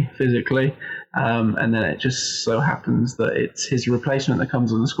aerially, physically, and then it just so happens that it's his replacement that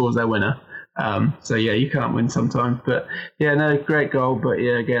comes on and scores their winner. So yeah, you can't win sometimes, but yeah, no, great goal. But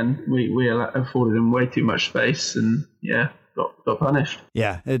yeah, again, we afforded him way too much space, and yeah, got punished.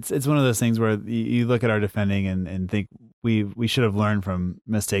 Yeah, it's one of those things where you look at our defending and think we should have learned from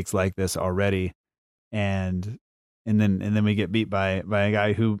mistakes like this already, and then we get beat by a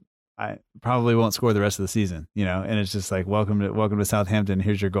guy who I probably won't score the rest of the season, and it's just like, welcome to Southampton.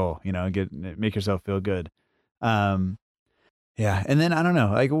 Here's your goal, make yourself feel good. Yeah. And then I don't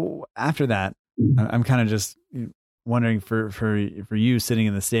know, like after that, I'm kind of just wondering for you sitting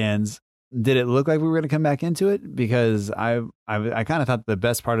in the stands, did it look like we were going to come back into it? Because I kind of thought the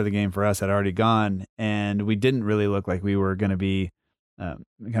best part of the game for us had already gone, and we didn't really look like we were going to be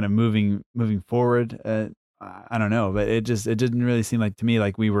kind of moving forward. I don't know, but it didn't really seem like to me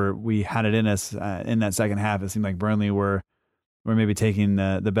like we had it in us in that second half. It seemed like Burnley were maybe taking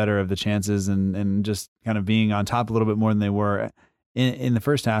the better of the chances and just kind of being on top a little bit more than they were in the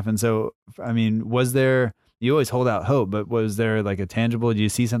first half. And so, I mean, you always hold out hope, but was there like a tangible, do you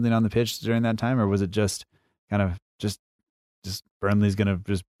see something on the pitch during that time, or was it just kind of just Burnley's going to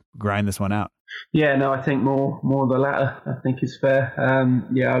just grind this one out? Yeah, no, I think more the latter, I think is fair.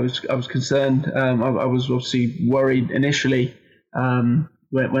 I was concerned. I was obviously worried initially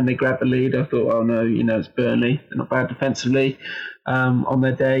when they grabbed the lead. I thought, oh no, it's Burnley. They're not bad defensively on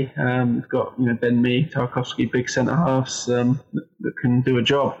their day. They've got Ben Mee, Tarkowski, big centre halves that can do a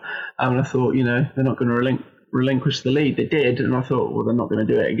job. And I thought, they're not going to relinquish the lead. They did, and I thought, well, they're not going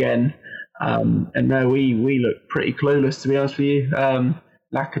to do it again. And no, we looked pretty clueless, to be honest with you.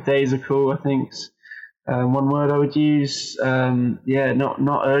 Lackadaisical, I think, one word I would use.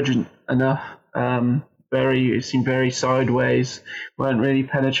 Not urgent enough. It seemed very sideways. Weren't really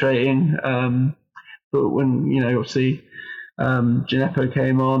penetrating. But when obviously Gineppo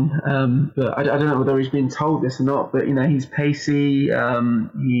came on, but I don't know whether he's been told this or not. But he's pacey. I know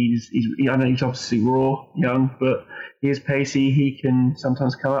he's obviously raw, young, but he is pacey. He can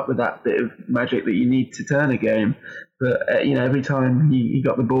sometimes come up with that bit of magic that you need to turn a game. But every time he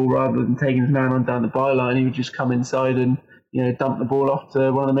got the ball, rather than taking his man on down the byline, he would just come inside and dump the ball off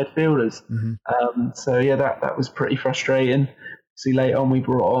to one of the midfielders. Mm-hmm. So yeah, that was pretty frustrating. See, late on we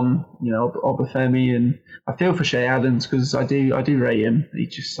brought on, Obafemi, and I feel for Shea Adams because I do rate him.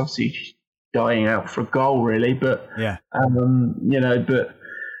 He's just obviously dying out for a goal, really. But yeah, but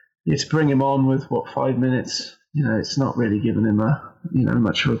to bring him on with 5 minutes, it's not really giving him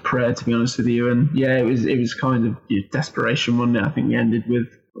much of a prayer, to be honest with you. And yeah, it was kind of desperation, wasn't it? I think we ended with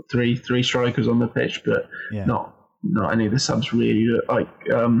three strikers on the pitch, but not any of the subs really like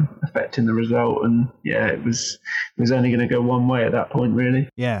affecting the result, and it was only going to go one way at that point, really.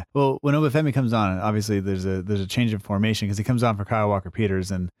 Yeah. Well, when Obafemi comes on, obviously there's a change of formation because he comes on for Kyle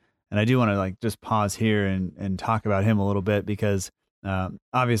Walker-Peters, and I do want to just pause here and talk about him a little bit because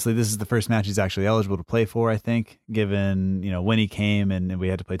obviously this is the first match he's actually eligible to play for, I think, given when he came and we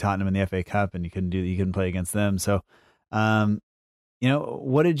had to play Tottenham in the FA Cup and you couldn't play against them. So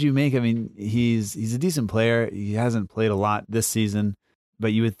what did you make? I mean, he's a decent player. He hasn't played a lot this season,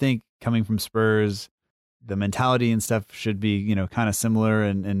 but you would think coming from Spurs, the mentality and stuff should be, kind of similar.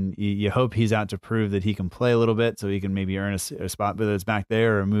 And you hope he's out to prove that he can play a little bit so he can maybe earn a spot, whether it's back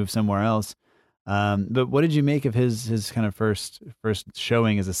there or move somewhere else. But what did you make of his kind of first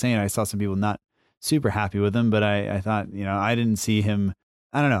showing as a Saint? I saw some people not super happy with him, but I thought, I didn't see him.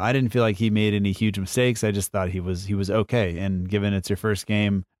 I don't know. I didn't feel like he made any huge mistakes. I just thought he was okay. And given it's your first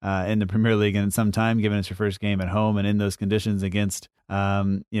game in the Premier League and in some time, given it's your first game at home and in those conditions against a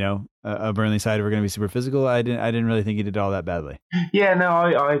Burnley side who are going to be super physical, I didn't really think he did all that badly. Yeah, no,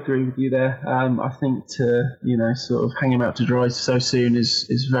 I agree with you there. I think to sort of hang him out to dry so soon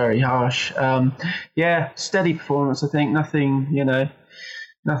is very harsh. Steady performance. I think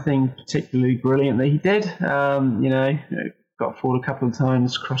nothing particularly brilliant that he did. Got forward a couple of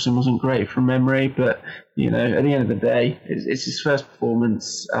times. Crossing wasn't great from memory, but at the end of the day, it's his first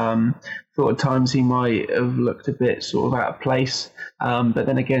performance. Thought at times he might have looked a bit sort of out of place, but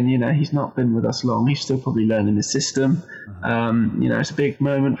then again, he's not been with us long. He's still probably learning the system. It's a big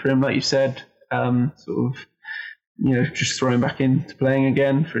moment for him, like you said. Just throwing back into playing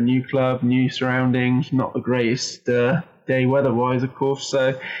again for a new club, new surroundings. Not the greatest day weather-wise, of course.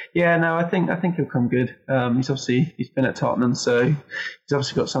 So, I think he'll come good. He's been at Tottenham, so he's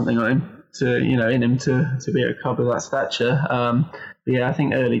obviously got something on him in him to be a club of that stature. I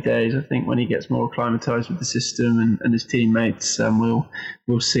think early days. I think when he gets more acclimatized with the system and his teammates, we'll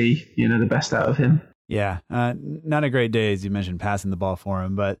see the best out of him. Yeah, not a great day, as you mentioned, passing the ball for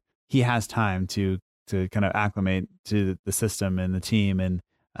him, but he has time to kind of acclimate to the system and the team. And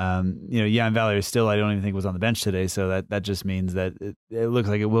Jan Valier still, I don't even think was on the bench today. So that just means that it looks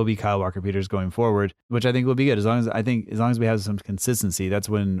like it will be Kyle Walker-Peters going forward, which I think will be good. As long as we have some consistency, that's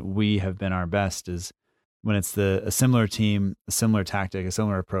when we have been our best, is when it's a similar team, a similar tactic, a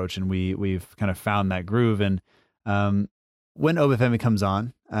similar approach. And we've kind of found that groove. And, when Obafemi comes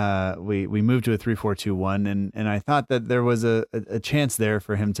on, we moved to a 3-4-2-1, and I thought that there was a chance there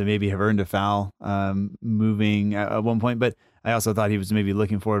for him to maybe have earned a foul moving at one point, but I also thought he was maybe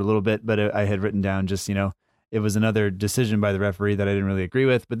looking for it a little bit, but I had written down just, it was another decision by the referee that I didn't really agree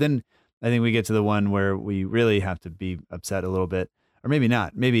with. But then I think we get to the one where we really have to be upset a little bit, or maybe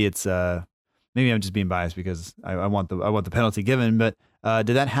not. Maybe it's maybe I'm just being biased because I want the penalty given, but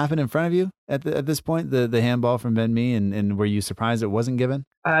did that happen in front of you at this point, the handball from Ben Mee, and were you surprised it wasn't given?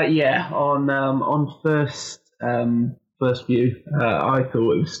 On first view, I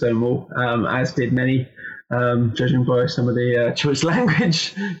thought it was Stonewall, as did many, judging by some of the choice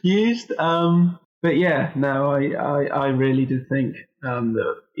language used. But I really did think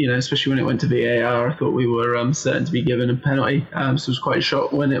that, especially when it went to VAR, I thought we were certain to be given a penalty. So I was quite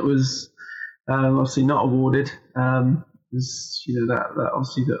shocked when it was obviously not awarded. That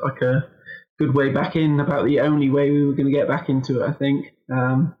obviously looked like a good way back in, about the only way we were going to get back into it, I think.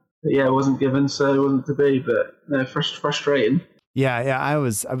 It wasn't given, so it wasn't to be. But frustrating. Yeah, I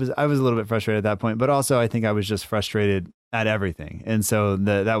was a little bit frustrated at that point, but also I think I was just frustrated at everything, and so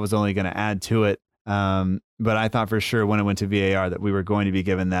that was only going to add to it. But I thought for sure when it went to VAR that we were going to be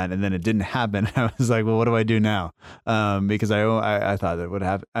given that, and then it didn't happen. I was like, well, what do I do now? Because I thought that would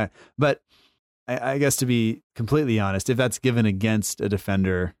happen, but. I guess, to be completely honest, if that's given against a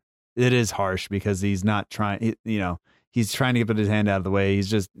defender, it is harsh because he's not trying, he's trying to get his hand out of the way. He's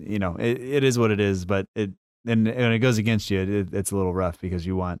just, it is what it is, but when it goes against you, it's a little rough because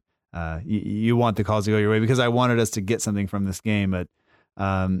you want you want the calls to go your way, because I wanted us to get something from this game. But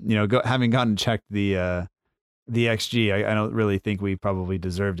having gone and checked the XG, I don't really think we probably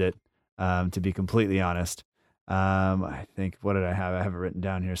deserved it. To be completely honest, I think, what did I have? I have it written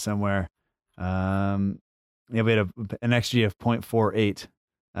down here somewhere. We had an XG of 0.48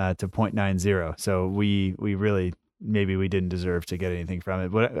 to 0.90. So we really, maybe we didn't deserve to get anything from it.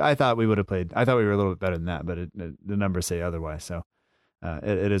 But I thought we would have played. I thought we were a little bit better than that, but the numbers say otherwise. So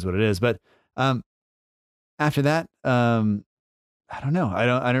it is what it is. But after that, I don't know.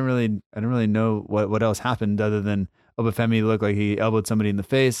 I don't really know what else happened other than Obafemi looked like he elbowed somebody in the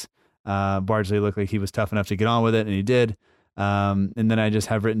face. Bardsley looked like he was tough enough to get on with it, and he did. And then I just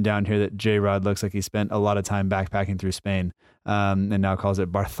have written down here that J-Rod looks like he spent a lot of time backpacking through Spain, and now calls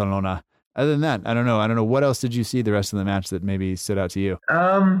it Barcelona. Other than that, I don't know. What else did you see the rest of the match that maybe stood out to you?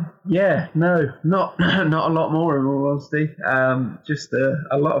 Not a lot more, in all honesty. Just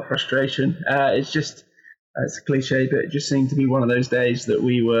a lot of frustration. It's a cliche, but it just seemed to be one of those days that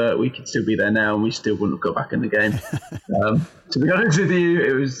we could still be there now and we still wouldn't have got back in the game. To be honest with you,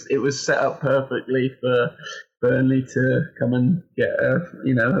 it was set up perfectly for Burnley to come and get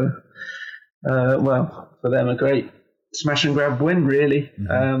for them a great smash and grab win, really.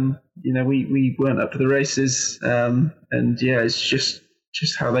 Mm-hmm. We weren't up to the races, and it's just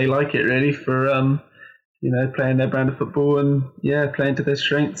how they like it, really, for playing their brand of football and playing to their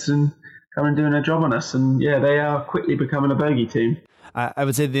strengths and come and doing a job on us. And they are quickly becoming a bogey team. I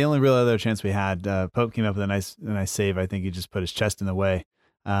would say the only real other chance we had, Pope came up with a nice save. I think he just put his chest in the way,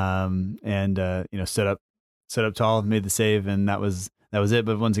 and stood up tall, made the save, and that was it.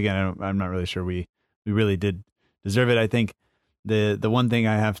 But once again, I'm not really sure we really did deserve it. I think the one thing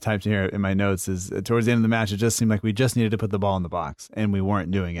I have typed here in my notes is towards the end of the match, it just seemed like we just needed to put the ball in the box, and we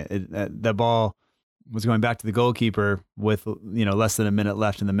weren't doing it. The ball was going back to the goalkeeper with less than a minute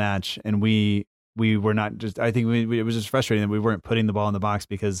left in the match, and we were not just. I think it was just frustrating that we weren't putting the ball in the box,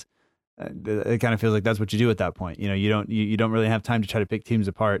 because it kind of feels like that's what you do at that point. You don't really have time to try to pick teams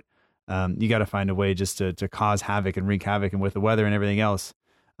apart. You got to find a way just to cause havoc and wreak havoc, and with the weather and everything else,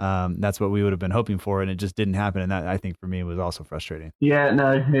 that's what we would have been hoping for, and it just didn't happen. And that, I think, for me, was also frustrating. Yeah,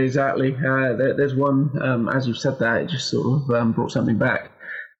 no, exactly. There's one, as you've said that, it just sort of brought something back.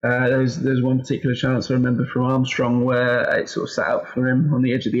 There's one particular chance I remember from Armstrong where it sort of sat up for him on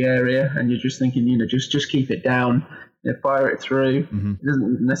the edge of the area, and you're just thinking, just keep it down, fire it through. Mm-hmm. It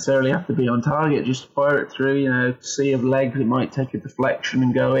doesn't necessarily have to be on target, just fire it through. Sea of legs, it might take a deflection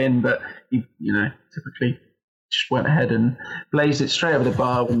and go in, but you typically just went ahead and blazed it straight over the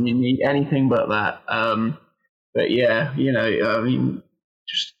bar when you need anything but that. But yeah,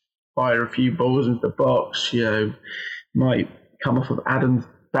 just fire a few balls into the box. Might come off of Adam's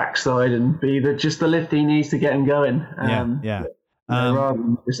backside and be just the lift he needs to get him going. Rather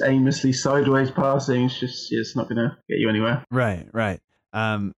than just aimlessly sideways passing, it's not going to get you anywhere. Right.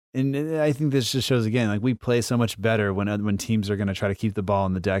 And I think this just shows again, like, we play so much better when teams are going to try to keep the ball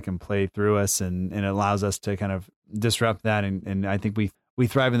on the deck and play through us, and it allows us to kind of disrupt that. And I think we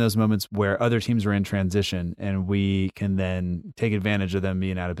thrive in those moments where other teams are in transition, and we can then take advantage of them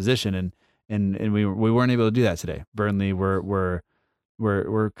being out of position. And we weren't able to do that today. Burnley were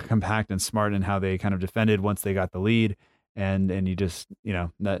compact and smart in how they kind of defended once they got the lead, and you just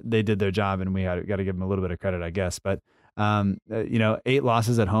that they did their job, and we got to give them a little bit of credit, I guess. But 8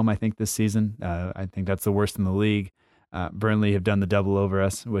 losses at home, I think, this season. I think that's the worst in the league. Burnley have done the double over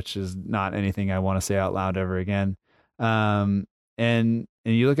us, which is not anything I want to say out loud ever again. And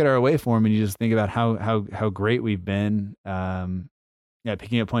you look at our away form, and you just think about how great we've been.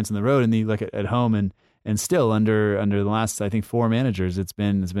 Picking up points on the road, and then you look at home, and still under the last, I think, 4 managers, it's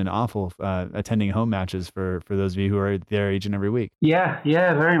been awful attending home matches for those of you who are there each and every week. Yeah,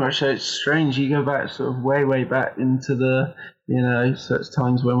 very much so. It's strange. You go back sort of way back into the such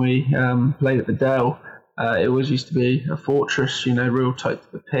times when we played at the Dell. It always used to be a fortress, real tight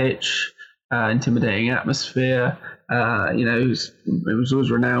to the pitch, intimidating atmosphere. It was always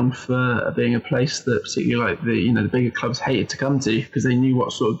renowned for being a place that, particularly like the bigger clubs, hated to come to because they knew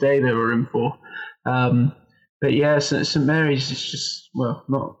what sort of day they were in for. But yeah, St Mary's is just, well,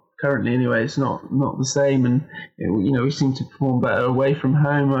 not currently anyway. It's not the same, and we seem to perform better away from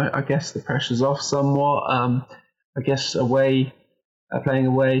home. I guess the pressure's off somewhat. I guess playing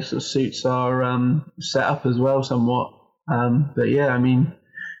away sort of suits our setup as well somewhat. But yeah, I mean,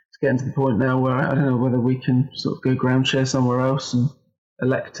 it's getting to the point now where I don't know whether we can sort of go ground share somewhere else and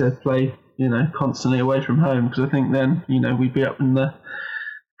elect to play constantly away from home, because I think then we'd be up in the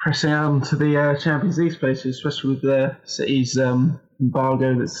pressing on to the Champions League places, especially with the City's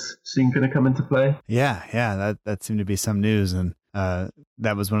embargo that's soon going to come into play. Yeah, that seemed to be some news, and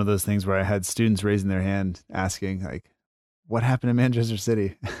that was one of those things where I had students raising their hand asking, like, what happened to Manchester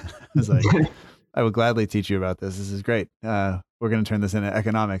City? I was like, I would gladly teach you about this. This is great. We're going to turn this into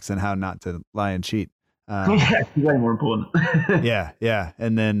economics and how not to lie and cheat. Yeah, way more important. Yeah.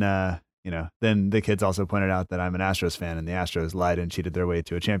 And then, then the kids also pointed out that I'm an Astros fan, and the Astros lied and cheated their way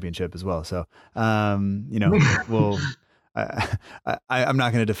to a championship as well. So, I'm not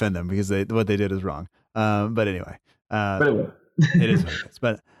going to defend them because what they did is wrong. But anyway, it is what it is.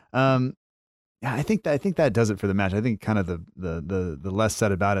 But, I think that does it for the match. I think kind of the less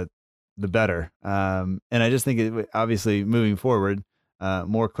said about it, the better. And I just think obviously moving forward,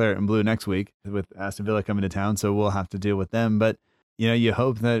 more claret and blue next week with Aston Villa coming to town. So we'll have to deal with them, but you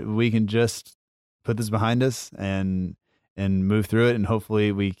hope that we can just put this behind us and move through it. And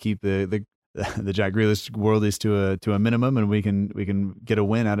hopefully we keep the Jack Grealish worldies to a minimum, and we can get a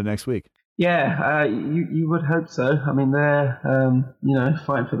win out of next week. Yeah, you would hope so. I mean, they're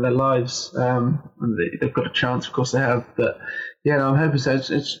fighting for their lives. They've got a chance, of course they have. But I'm hoping so.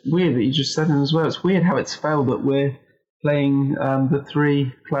 It's weird that you just said it as well. It's weird how it's fell that we're playing the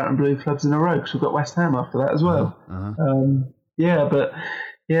 3 claret and blue clubs in a row, because we've got West Ham after that as well. I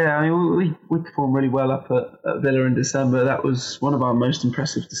mean, we performed really well up at Villa in December. That was one of our most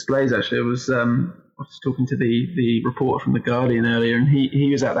impressive displays, actually. It was. I was talking to the reporter from The Guardian earlier, and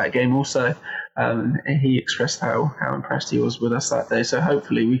he was at that game also. And he expressed how impressed he was with us that day. So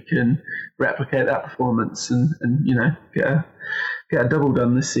hopefully we can replicate that performance and get a double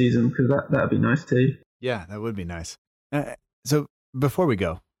done this season, because that'd be nice too. Yeah, that would be nice. So before we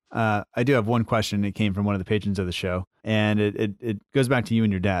go, I do have one question. It came from one of the patrons of the show, and it goes back to you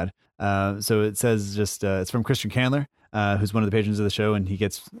and your dad. So it says it's from Christian Candler, who's one of the patrons of the show, and he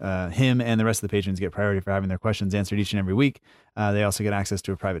gets him and the rest of the patrons get priority for having their questions answered each and every week. They also get access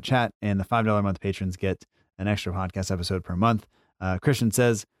to a private chat, and the $5 a month patrons get an extra podcast episode per month. Christian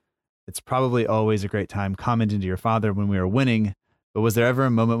says, it's probably always a great time commenting to your father when we are winning, but was there ever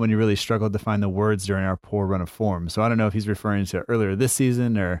a moment when you really struggled to find the words during our poor run of form? So I don't know if he's referring to earlier this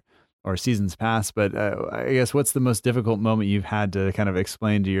season or seasons past, but I guess what's the most difficult moment you've had to kind of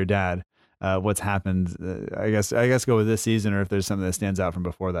explain to your dad what's happened? I guess go with this season, or if there's something that stands out from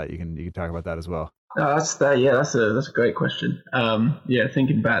before that, you can talk about that as well. That's a great question.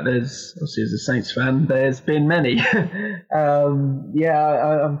 Thinking back, there's obviously, as a Saints fan, there's been many. I'm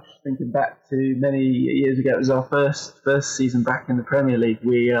just thinking back to many years ago. It was our first season back in the Premier League.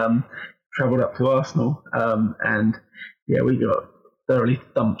 We travelled up to Arsenal, and we got thoroughly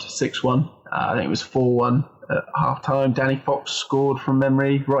thumped 6-1. I think it was 4-1 at half time. Danny Fox scored from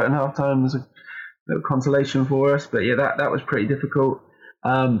memory right at half time. There's a little consolation for us, but that was pretty difficult.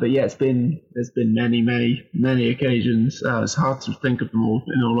 There's been many occasions. It's hard to think of them all,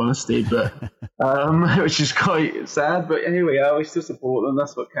 in all honesty, but which is quite sad. But anyway, we still support them.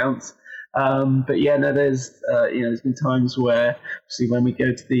 That's what counts. There's been times where, obviously, when we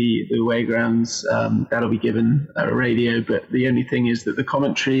go to the away grounds, that'll be given a radio. But the only thing is that the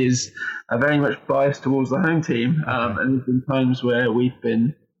commentary is very much biased towards the home team. And there's been times where we've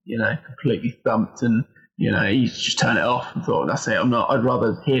been, completely thumped, and he's just turned it off and thought, that's it. I'd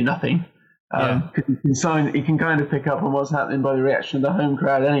rather hear nothing. Because you can kind of pick up on what's happening by the reaction of the home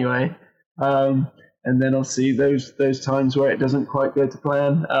crowd anyway. And then obviously those times where it doesn't quite go to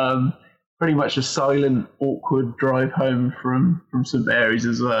plan. Pretty much a silent, awkward drive home from St Mary's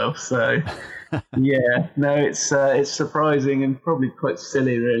as well. So, it's surprising and probably quite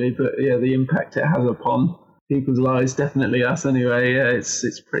silly, really. But the impact it has upon people's lives, definitely us anyway.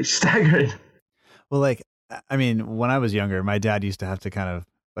 It's pretty staggering. Well, when I was younger, my dad used to have to kind of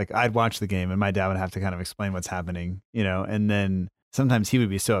I'd watch the game, and my dad would have to kind of explain what's happening, and then sometimes he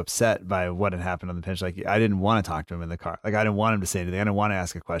would be so upset by what had happened on the pitch. I didn't want to talk to him in the car. I didn't want him to say anything. I didn't want to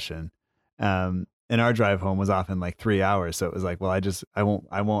ask a question. And our drive home was often 3 hours. So it was I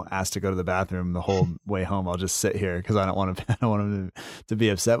won't ask to go to the bathroom the whole way home. I'll just sit here because I don't want him to be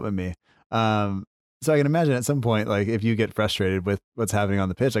upset with me. So I can imagine at some point, if you get frustrated with what's happening on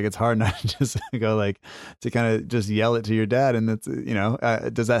the pitch, it's hard not to just go to kind of just yell it to your dad. And that's,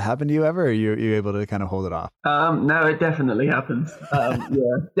 does that happen to you ever? Or are you able to kind of hold it off? No, it definitely happens.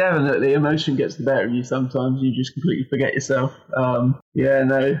 Definitely. Emotion gets the better of you. Sometimes you just completely forget yourself.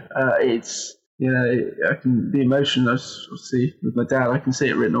 It's, the emotion I see with my dad, I can see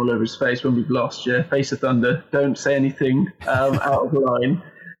it written all over his face when we've lost. Face of thunder. Don't say anything out of line.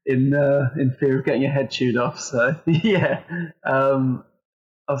 In fear of getting your head chewed off. So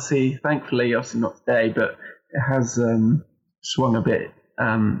thankfully not today, but it has swung a bit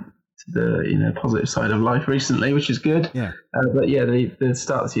to the positive side of life recently, which is good. The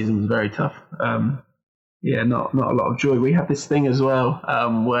start of the season was very tough. not a lot of joy. We have this thing as well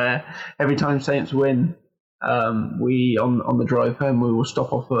where every time Saints win, we on the drive home we will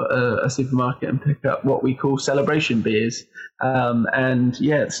stop off at a supermarket and pick up what we call celebration beers. And at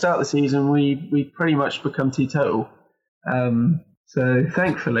the start of the season we pretty much become teetotal. So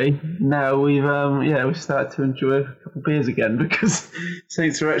thankfully now we've started to enjoy a couple of beers again because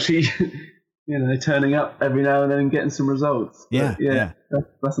Saints are actually turning up every now and then and getting some results. Yeah.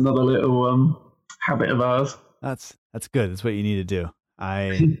 That's another little habit of ours. That's good. That's what you need to do.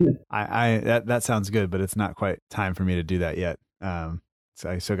 That sounds good, but it's not quite time for me to do that yet. So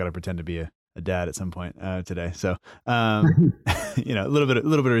I still got to pretend to be a dad at some point today. So a little bit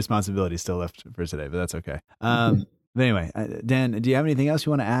of responsibility still left for today, but that's okay. But anyway, Dan, do you have anything else you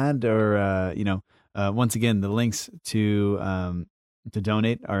want to add, or once again, the links to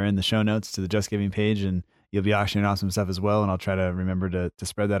donate are in the show notes to the Just Giving page, and you'll be auctioning off some stuff as well, and I'll try to remember to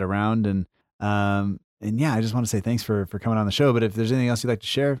spread that around. And I just want to say thanks for coming on the show. But if there's anything else you'd like to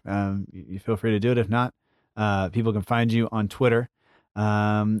share, you feel free to do it. If not, people can find you on Twitter.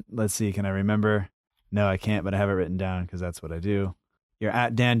 Let's see. Can I remember? No, I can't, but I have it written down because that's what I do. You're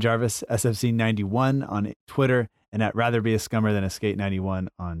at Dan Jarvis, SFC91 on Twitter, and at Rather Be a Scummer Than a Skate 91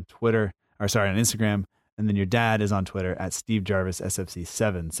 on Twitter, on Instagram. And then your dad is on Twitter at Steve Jarvis,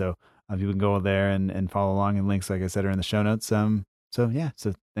 SFC7. So you can go there and follow along, and links, like I said, are in the show notes.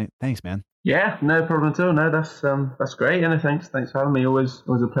 Thanks, man. Yeah, no problem at all. No, that's great. And thanks for having me. Always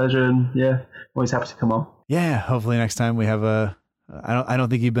a pleasure, and always happy to come on. Yeah, hopefully next time we have I don't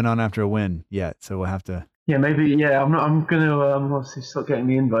think you've been on after a win yet, so we'll have to. Yeah, maybe. Yeah, I'm gonna obviously start getting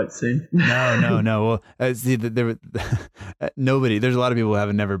the invite soon. No. Well, see, nobody. There's a lot of people who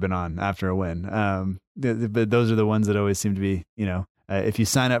have never been on after a win. But those are the ones that always seem to be, if you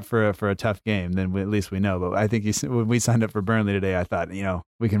sign up for a tough game, then at least we know. But I think when we signed up for Burnley today, I thought,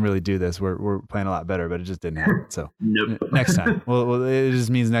 we can really do this. We're playing a lot better, but it just didn't happen. So next time, well, it just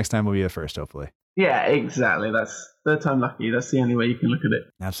means next time we'll be the first, hopefully. Yeah, exactly. That's third time lucky. That's the only way you can look at it.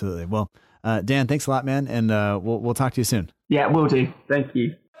 Absolutely. Well, Dan, thanks a lot, man, and we'll talk to you soon. Yeah, will do. Thank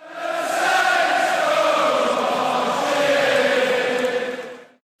you.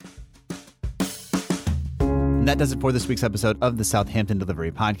 And that does it for this week's episode of the Southampton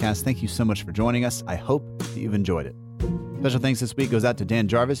Delivery Podcast. Thank you so much for joining us. I hope that you've enjoyed it. Special thanks this week goes out to Dan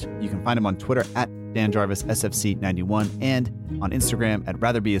Jarvis. You can find him on Twitter at Dan Jarvis SFC91 and on Instagram at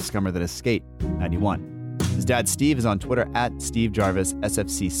Rather Be a Scummer Than a Skate 91. His dad Steve is on Twitter at Steve Jarvis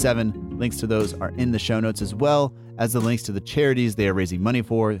SFC7. Links to those are in the show notes, as well as the links to the charities they are raising money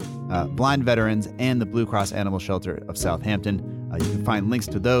for, blind veterans and the Blue Cross Animal Shelter of Southampton. You can find links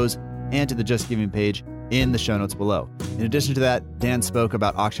to those and to the Just Giving page in the show notes below. In addition to that, Dan spoke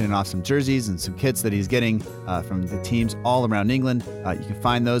about auctioning off some jerseys and some kits that he's getting from the teams all around England. You can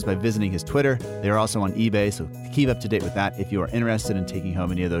find those by visiting his Twitter. They are also on eBay, so keep up to date with that if you are interested in taking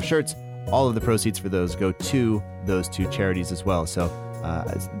home any of those shirts. All of the proceeds for those go to those two charities as well. So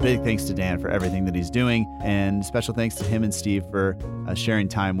big thanks to Dan for everything that he's doing, and special thanks to him and Steve for sharing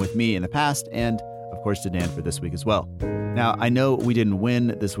time with me in the past, and of course to Dan for this week as well. Now, I know we didn't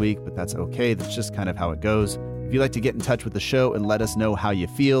win this week, but that's okay. That's just kind of how it goes. If you'd like to get in touch with the show and let us know how you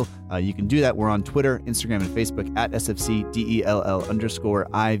feel, you can do that. We're on Twitter, Instagram, and Facebook at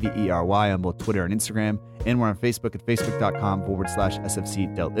SFCDELL_IVERY on both Twitter and Instagram. And we're on Facebook at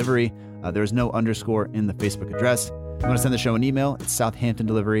facebook.com/SFC Delivery. There is no underscore in the Facebook address. If you want to send the show an email, it's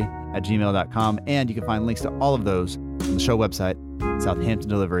southamptondelivery@gmail.com. And you can find links to all of those on the show website,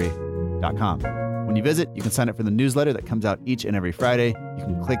 southamptondelivery.com. When you visit, you can sign up for the newsletter that comes out each and every Friday. You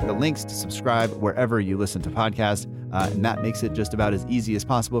can click the links to subscribe wherever you listen to podcasts, and that makes it just about as easy as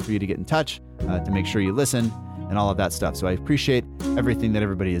possible for you to get in touch, to make sure you listen, and all of that stuff. So I appreciate everything that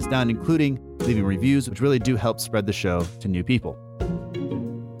everybody has done, including leaving reviews, which really do help spread the show to new people.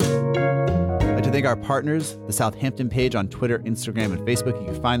 I'd like to thank our partners, the Southampton page on Twitter, Instagram, and Facebook. You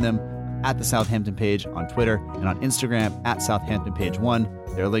can find them at the Southampton page on Twitter and on Instagram at Southampton page 1.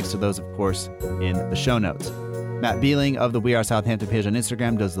 There are links to those, of course, in the show notes. Matt Beeling of the We Are Southampton page on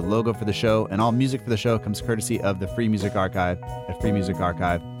Instagram does the logo for the show, and all music for the show comes courtesy of the Free Music Archive at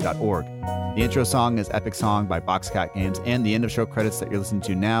freemusicarchive.org. The intro song is Epic Song by Boxcat Games, and the end of show credits that you're listening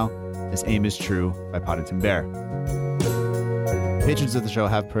to now is Aim is True by Poddington Bear. Patrons of the show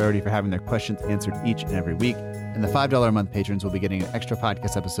have priority for having their questions answered each and every week, and the $5 a month patrons will be getting an extra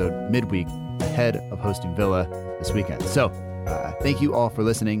podcast episode midweek ahead of hosting Villa this weekend. So thank you all for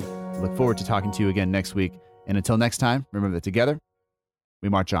listening. I look forward to talking to you again next week. And until next time, remember that together, we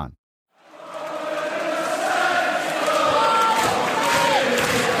march on.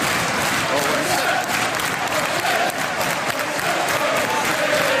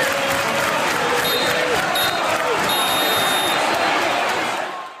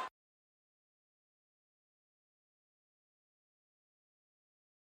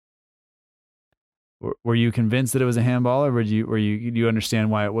 were you convinced that it was a handball, or do you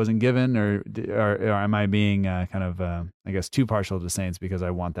understand why it wasn't given, or am I being kind of I guess too partial to Saints because I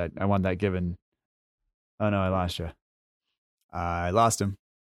want that given? Oh no, I lost you. I lost him.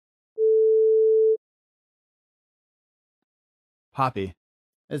 Poppy,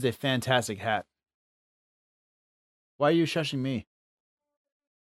 that is a fantastic hat. Why are you shushing me?